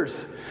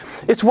matters.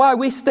 It's why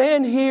we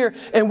stand here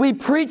and we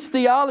preach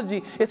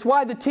theology. It's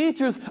why the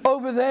teachers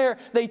over there,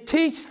 they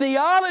teach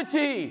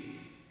theology.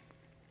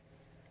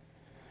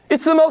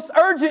 It's the most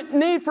urgent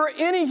need for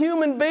any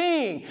human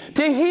being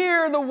to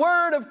hear the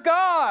Word of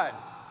God.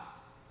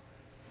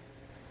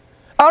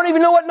 I don't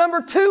even know what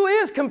number 2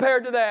 is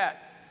compared to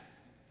that.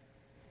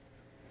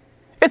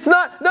 It's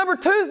not, number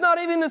 2 is not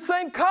even the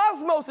same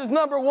cosmos as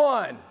number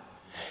 1.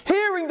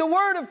 Hearing the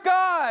Word of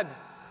God.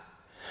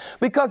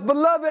 Because,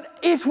 beloved,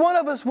 each one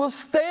of us will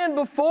stand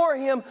before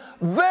Him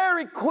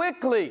very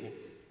quickly.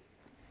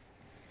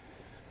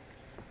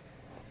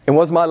 And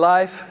was my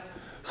life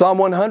Psalm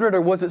 100,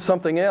 or was it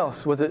something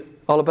else? Was it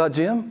all about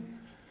Jim?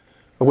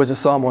 Or was it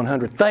Psalm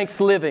 100? Thanks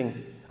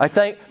living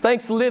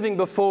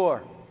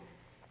before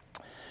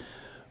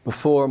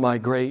my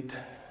great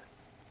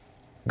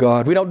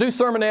God. We don't do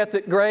sermonettes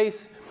at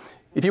Grace.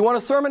 If you want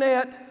a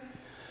sermonette,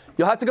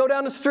 you'll have to go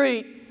down the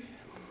street.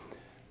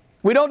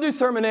 We don't do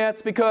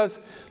sermonettes because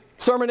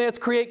sermonettes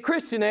create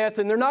Christianettes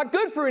and they're not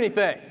good for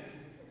anything.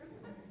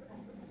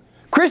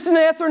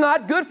 Christianettes are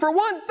not good for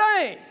one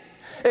thing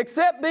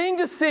except being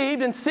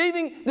deceived and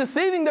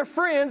deceiving their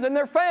friends and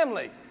their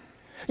family.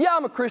 Yeah,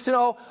 I'm a Christian.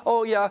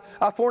 Oh yeah,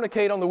 I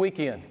fornicate on the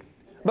weekend,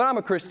 but I'm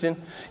a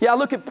Christian. Yeah, I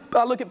look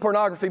at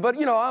pornography, but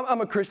you know, I'm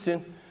a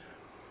Christian.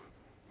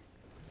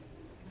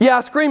 Yeah,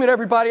 I scream at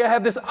everybody. I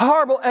have this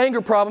horrible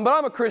anger problem, but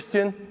I'm a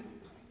Christian.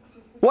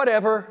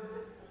 Whatever.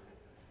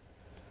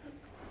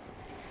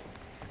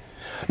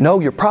 No,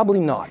 you're probably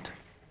not.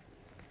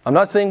 I'm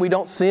not saying we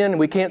don't sin and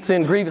we can't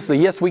sin grievously.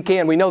 Yes, we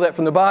can. We know that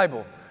from the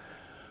Bible.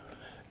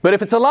 But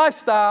if it's a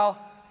lifestyle,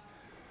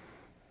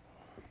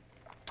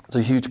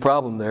 there's a huge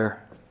problem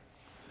there.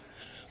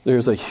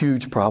 There's a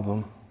huge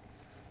problem.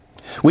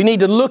 We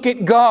need to look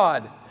at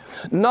God,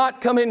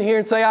 not come in here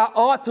and say, I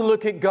ought to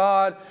look at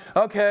God.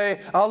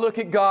 Okay, I'll look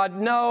at God.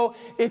 No,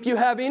 if you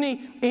have any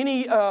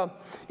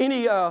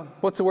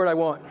what's the word I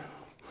want?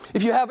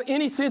 if you have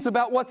any sense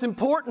about what's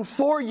important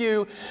for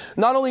you,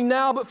 not only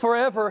now but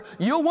forever,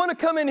 you'll want to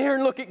come in here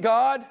and look at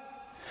God.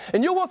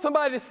 And you'll want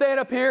somebody to stand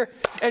up here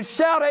and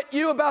shout at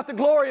you about the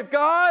glory of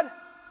God.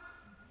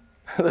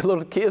 The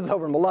little kids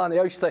over in Milan, they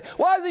always say,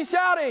 why is he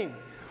shouting?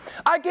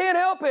 I can't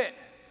help it.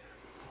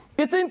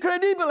 It's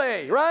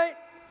incredibile, right?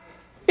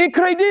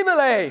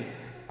 Incredibile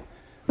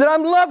that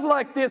I'm loved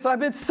like this. I've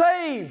been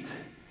saved.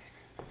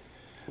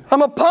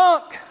 I'm a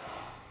punk.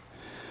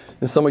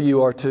 And some of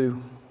you are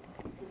too.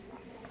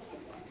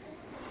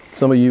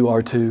 Some of you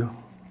are too.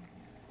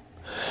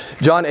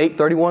 John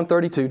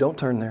 8:31-32. Don't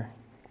turn there.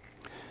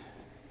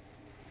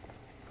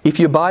 If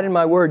you abide in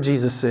my word,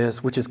 Jesus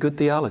says, which is good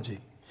theology,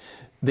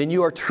 then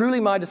you are truly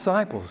my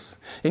disciples.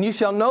 And you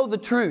shall know the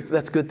truth.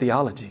 That's good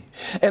theology.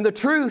 And the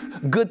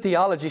truth, good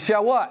theology,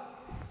 shall what?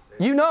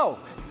 You know.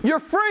 You're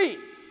free.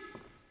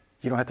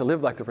 You don't have to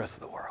live like the rest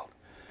of the world.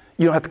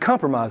 You don't have to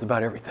compromise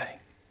about everything.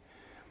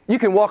 You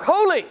can walk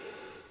holy.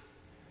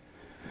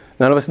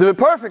 None of us do it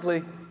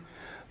perfectly.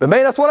 But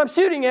man, that's what I'm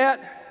shooting at.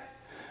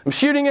 I'm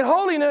shooting at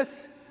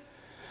holiness.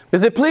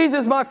 Because it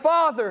pleases my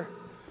Father.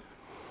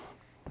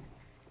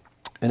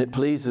 And it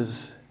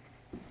pleases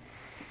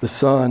the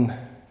Son.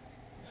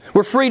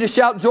 We're free to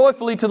shout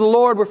joyfully to the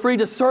Lord. We're free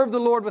to serve the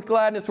Lord with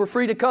gladness. We're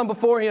free to come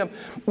before Him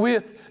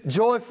with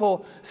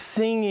joyful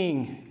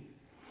singing.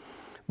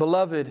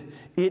 Beloved,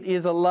 it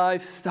is a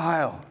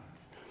lifestyle.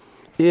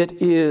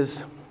 It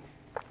is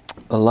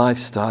a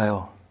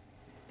lifestyle.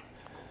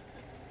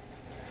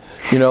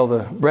 You know,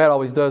 Brad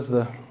always does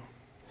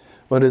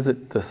what is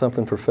it? The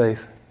something for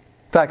faith.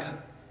 Facts.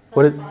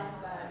 What is it?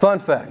 Fun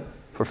fact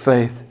for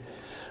faith.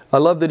 I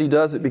love that he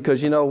does it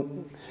because, you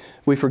know,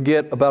 we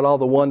forget about all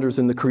the wonders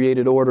in the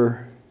created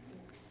order.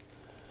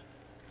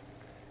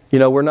 You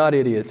know, we're not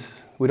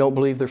idiots. We don't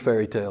believe they're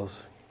fairy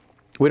tales.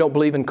 We don't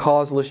believe in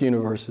causeless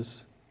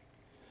universes.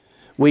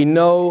 We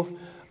know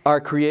our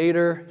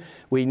Creator.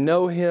 We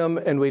know Him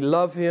and we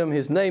love Him.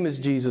 His name is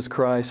Jesus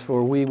Christ,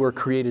 for we were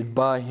created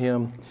by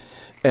Him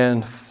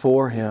and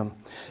for Him.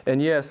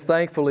 And yes,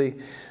 thankfully,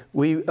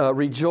 we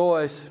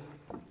rejoice.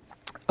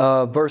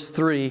 Verse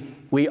 3,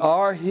 we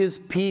are His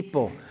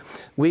people.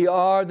 We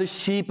are the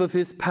sheep of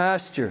His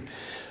pasture.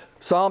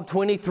 Psalm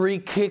 23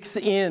 kicks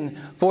in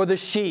for the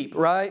sheep,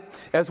 right?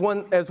 As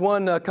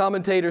one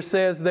commentator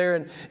says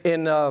there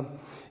in the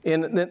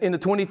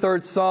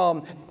 23rd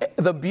Psalm,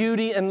 the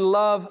beauty and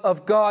love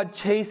of God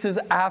chases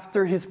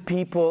after His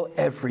people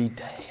every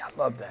day. I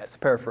love that. It's a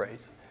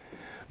paraphrase.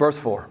 Verse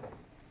 4.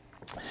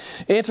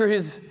 Enter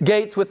His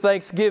gates with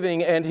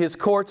thanksgiving and His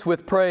courts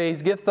with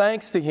praise. Give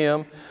thanks to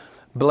Him.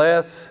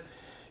 Bless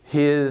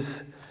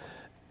His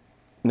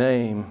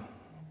name.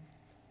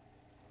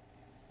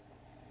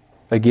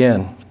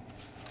 Again,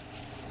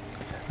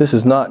 this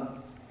is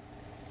not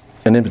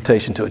an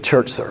invitation to a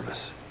church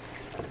service.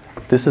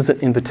 This is an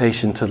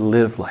invitation to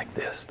live like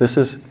this. This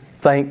is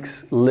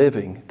thanks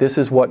living. This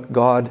is what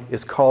God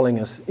is calling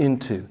us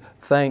into.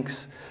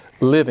 Thanks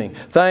living.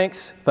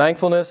 Thanks,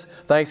 thankfulness,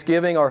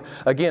 thanksgiving are,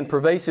 again,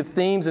 pervasive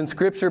themes in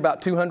Scripture. About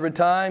 200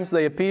 times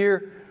they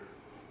appear.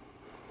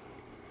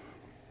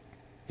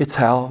 It's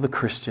how the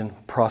Christian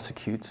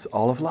prosecutes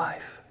all of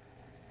life.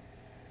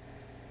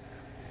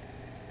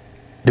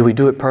 Do we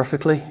do it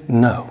perfectly?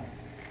 No.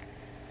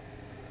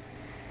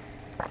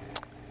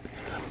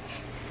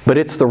 But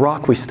it's the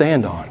rock we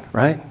stand on,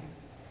 right?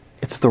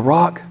 It's the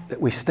rock that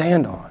we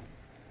stand on.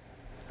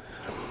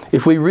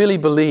 If we really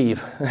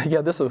believe, yeah,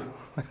 this will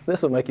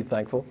make you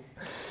thankful.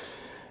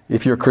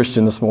 If you're a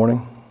Christian this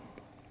morning.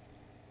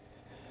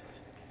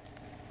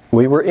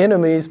 We were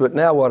enemies, but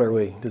now what are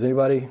we? Does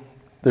anybody?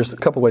 There's a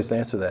couple ways to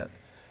answer that.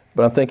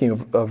 But I'm thinking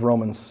of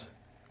Romans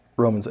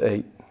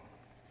 8.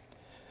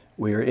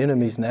 We are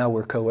enemies, now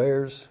we're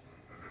co-heirs.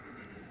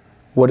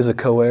 What is a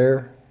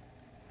co-heir?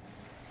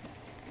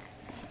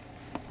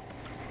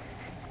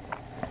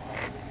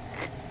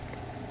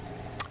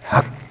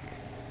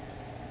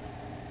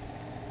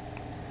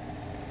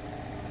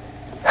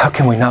 How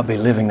can we not be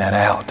living that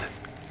out?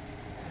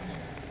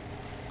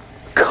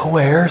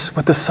 Co-heirs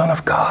with the Son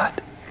of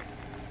God.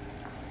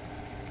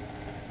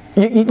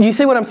 You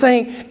see what I'm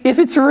saying? If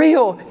it's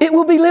real, it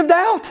will be lived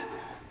out.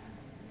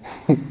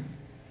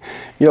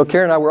 You know,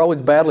 Karen and I were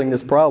always battling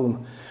this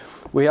problem.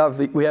 We have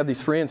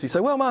these friends who say,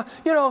 "Well, my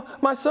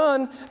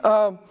son,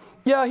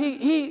 he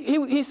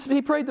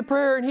prayed the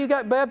prayer and he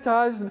got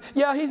baptized.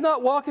 Yeah, he's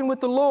not walking with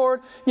the Lord.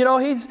 You know,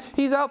 he's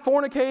out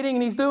fornicating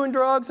and he's doing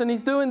drugs and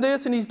he's doing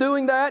this and he's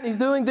doing that and he's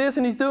doing this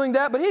and he's doing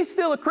that, but he's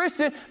still a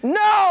Christian."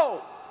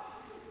 No!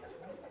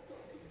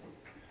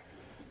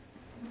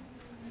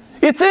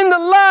 It's in the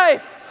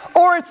life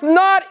or it's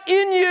not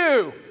in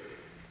you.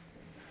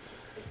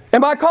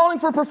 Am I calling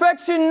for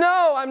perfection?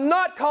 No, I'm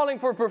not calling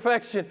for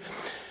perfection.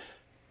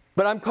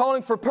 But I'm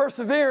calling for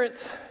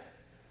perseverance.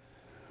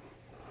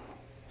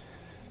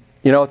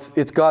 You know,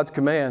 it's God's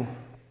command.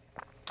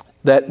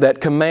 That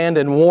command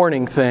and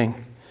warning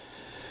thing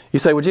You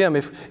say, well, Jim,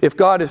 if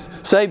God has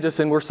saved us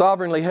and we're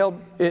sovereignly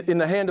held in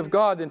the hand of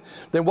God,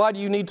 then why do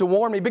you need to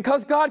warn me?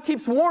 Because God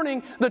keeps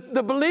warning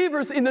the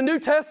believers in the New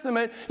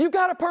Testament, you've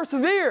got to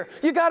persevere.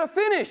 You've got to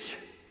finish.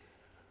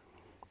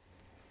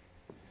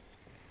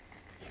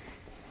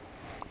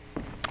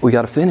 We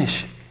got to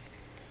finish.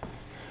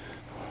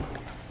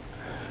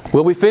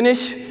 Will we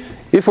finish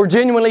if we're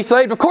genuinely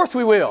saved? Of course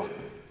we will.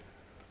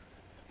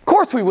 Of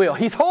course we will.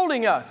 He's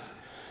holding us.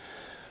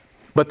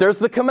 But there's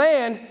the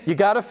command, you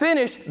got to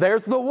finish.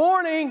 There's the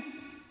warning.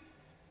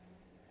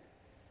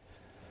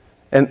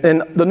 And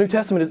the New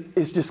Testament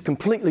is just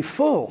completely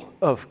full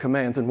of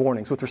commands and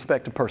warnings with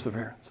respect to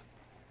perseverance.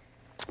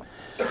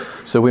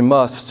 So we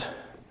must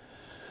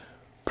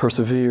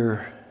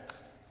persevere.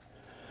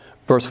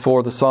 Verse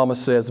 4, the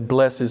psalmist says,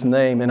 bless his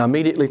name. And I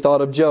immediately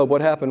thought of Job. What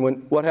happened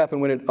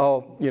when it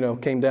all,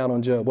 came down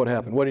on Job? What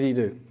happened? What did he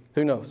do?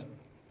 Who knows?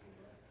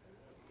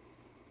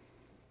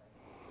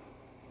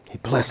 He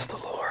blessed the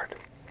Lord.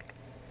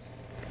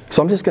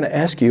 So I'm just going to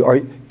ask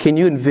you, can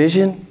you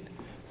envision,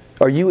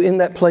 are you in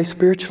that place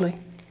spiritually?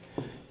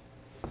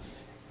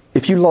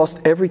 If you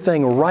lost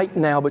everything right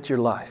now but your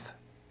life,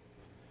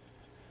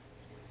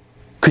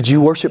 could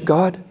you worship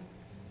God?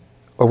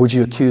 Or would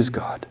you accuse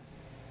God?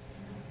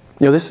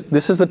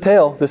 This is a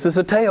tale. This is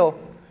a tale.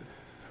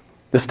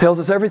 This tells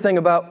us everything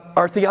about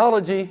our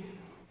theology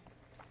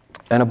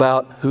and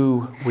about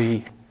who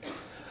we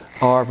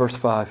are. Verse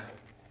 5.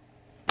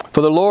 For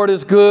the Lord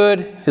is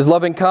good, His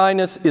loving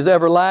kindness is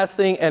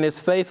everlasting, and His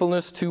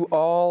faithfulness to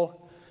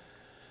all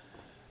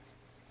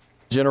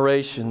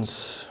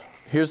generations.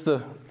 Here's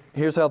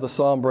how the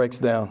psalm breaks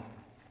down.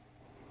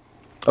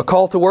 A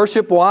call to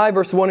worship, why?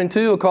 Verse 1 and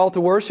 2, a call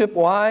to worship,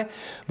 why?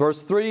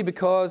 Verse 3,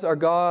 because our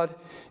God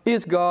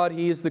is God,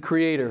 He is the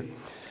Creator.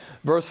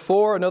 Verse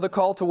 4, another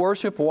call to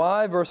worship,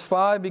 why? Verse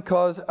 5,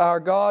 because our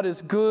God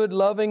is good,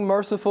 loving,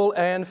 merciful,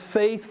 and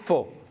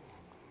faithful.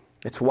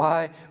 It's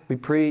why we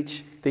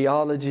preach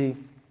theology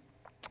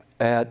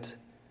at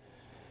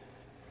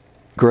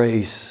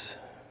Grace.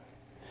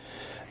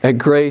 At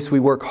Grace, we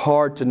work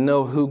hard to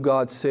know who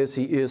God says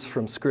He is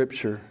from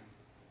Scripture,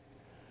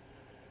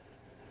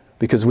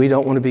 because we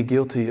don't want to be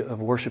guilty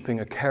of worshiping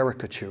a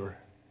caricature.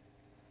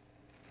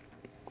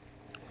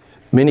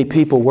 Many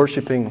people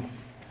worshiping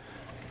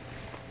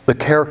the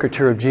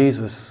caricature of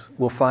Jesus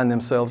will find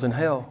themselves in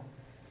hell.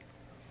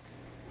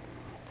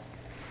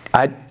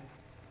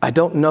 I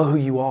don't know who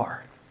you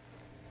are.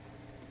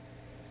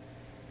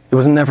 It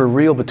was never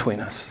real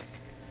between us.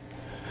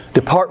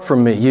 Depart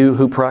from me, you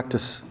who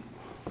practice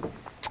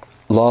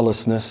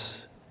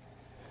lawlessness.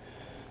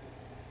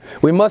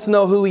 We must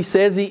know who He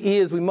says He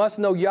is. We must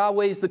know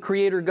Yahweh is the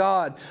Creator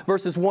God.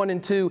 Verses 1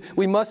 and 2.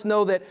 We must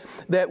know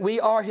that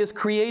we are His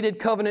created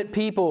covenant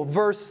people.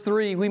 Verse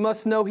 3. We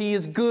must know He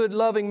is good,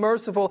 loving,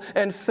 merciful,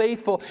 and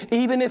faithful,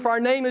 even if our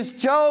name is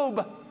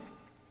Job.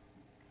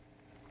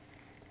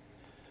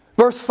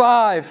 Verse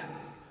 5.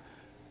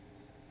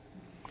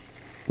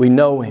 We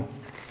know Him.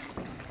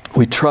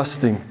 We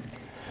trust Him.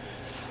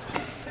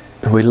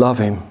 And we love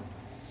Him.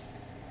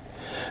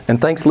 And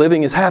thanks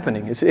living is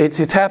happening.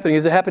 It's happening.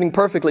 Is it happening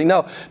perfectly?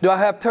 No. Do I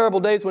have terrible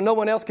days when no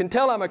one else can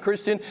tell I'm a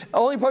Christian? The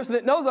only person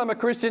that knows I'm a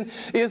Christian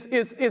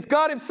is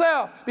God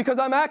Himself, because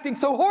I'm acting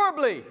so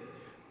horribly.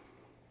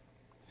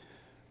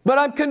 But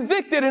I'm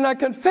convicted and I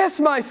confess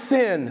my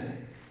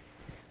sin.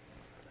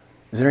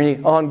 Is there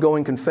any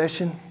ongoing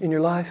confession in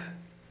your life?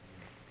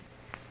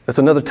 That's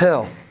another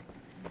tell.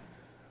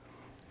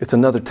 It's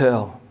another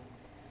tell.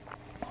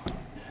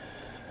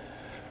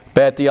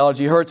 Bad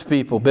theology hurts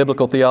people.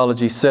 Biblical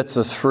theology sets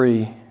us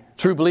free.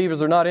 True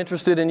believers are not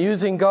interested in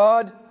using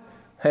God,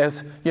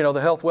 as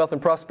the health, wealth,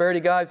 and prosperity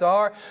guys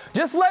are.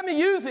 Just let me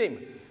use Him.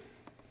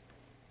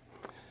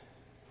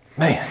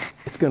 Man,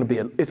 it's going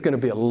to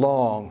be a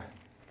long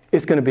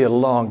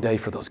day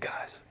for those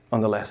guys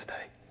on the last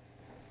day.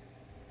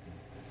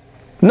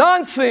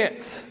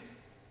 Nonsense.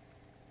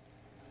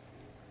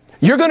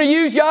 You're going to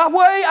use Yahweh?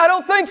 I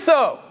don't think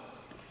so.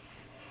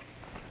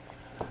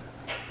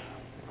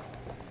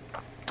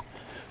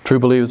 True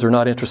believers are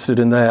not interested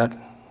in that.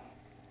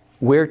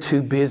 We're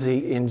too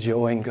busy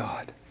enjoying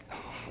God.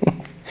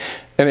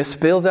 And it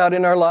spills out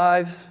in our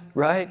lives,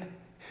 right?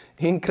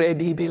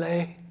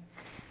 Incredibile.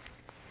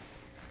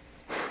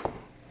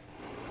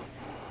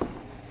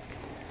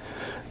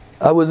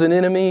 I was an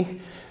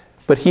enemy,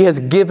 but He has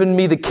given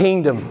me the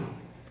kingdom.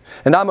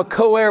 And I'm a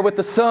co-heir with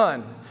the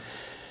Son.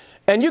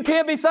 And you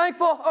can't be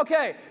thankful?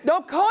 Okay,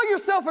 don't call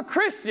yourself a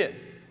Christian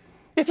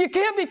if you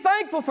can't be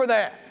thankful for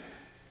that.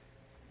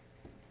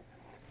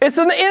 It's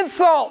an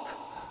insult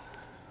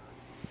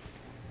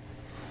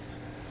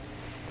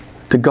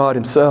to God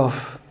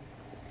Himself.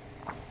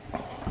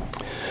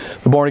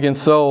 The born-again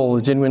soul,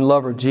 the genuine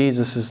lover of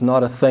Jesus, is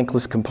not a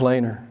thankless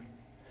complainer.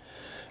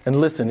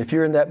 And listen, if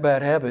you're in that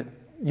bad habit,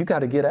 you got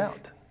to get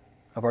out.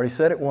 I've already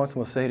said it once, I'm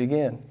going to say it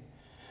again.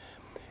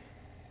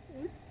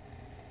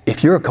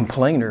 If you're a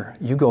complainer,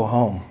 you go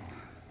home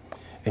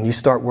and you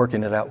start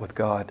working it out with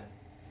God.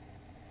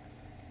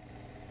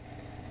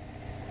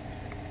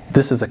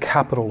 This is a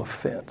capital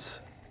offense.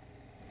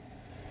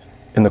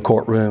 in the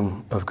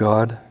courtroom of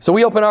God. So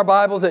we open our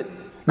Bibles at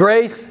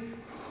Grace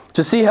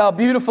to see how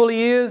beautiful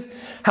He is,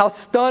 how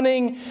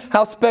stunning,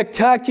 how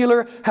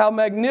spectacular, how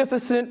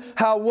magnificent,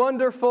 how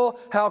wonderful,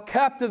 how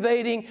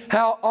captivating,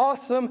 how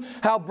awesome,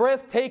 how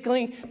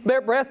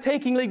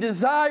breathtakingly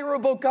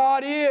desirable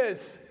God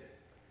is.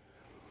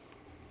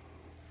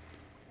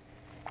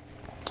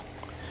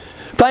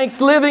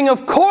 Thanks living,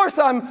 of course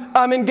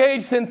I'm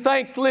engaged in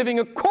thanks living.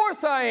 Of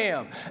course I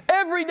am.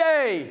 Every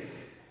day.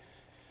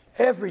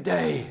 Every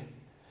day.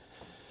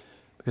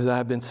 Because I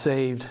have been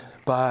saved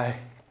by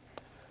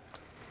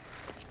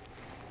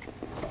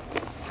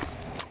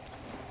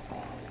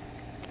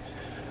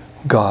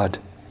God.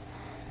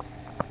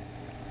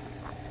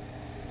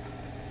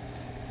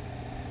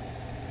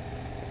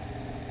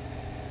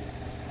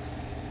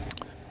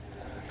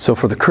 So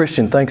for the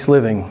Christian,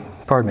 Thanksgiving,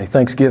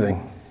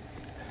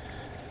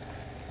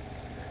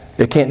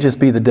 it can't just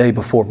be the day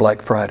before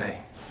Black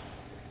Friday,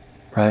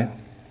 right?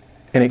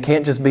 And it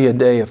can't just be a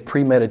day of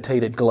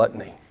premeditated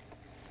gluttony,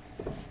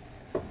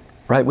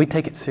 right? We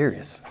take it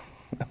serious.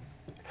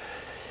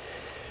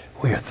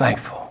 We are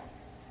thankful.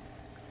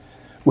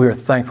 We are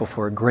thankful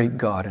for a great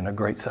God and a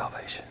great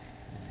salvation.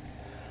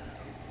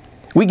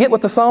 We get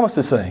what the psalmist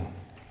is saying.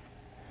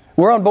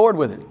 We're on board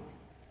with it.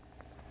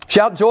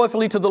 Shout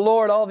joyfully to the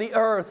Lord, all the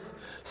earth.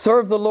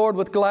 Serve the Lord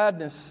with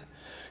gladness.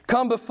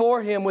 Come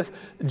before Him with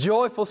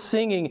joyful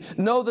singing.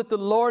 Know that the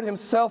Lord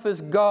Himself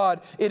is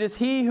God. It is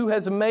He who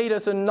has made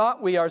us and not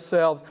we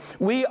ourselves.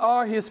 We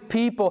are His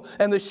people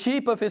and the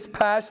sheep of His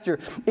pasture.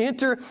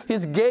 Enter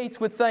His gates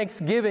with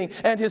thanksgiving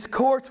and His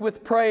courts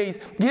with praise.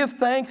 Give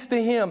thanks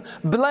to Him.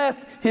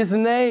 Bless His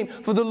name,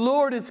 for the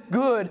Lord is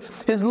good.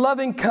 His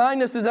loving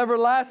kindness is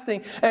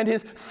everlasting and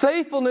His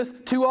faithfulness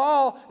to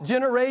all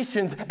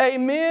generations.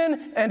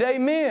 Amen and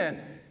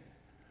amen.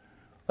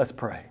 Let's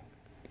pray.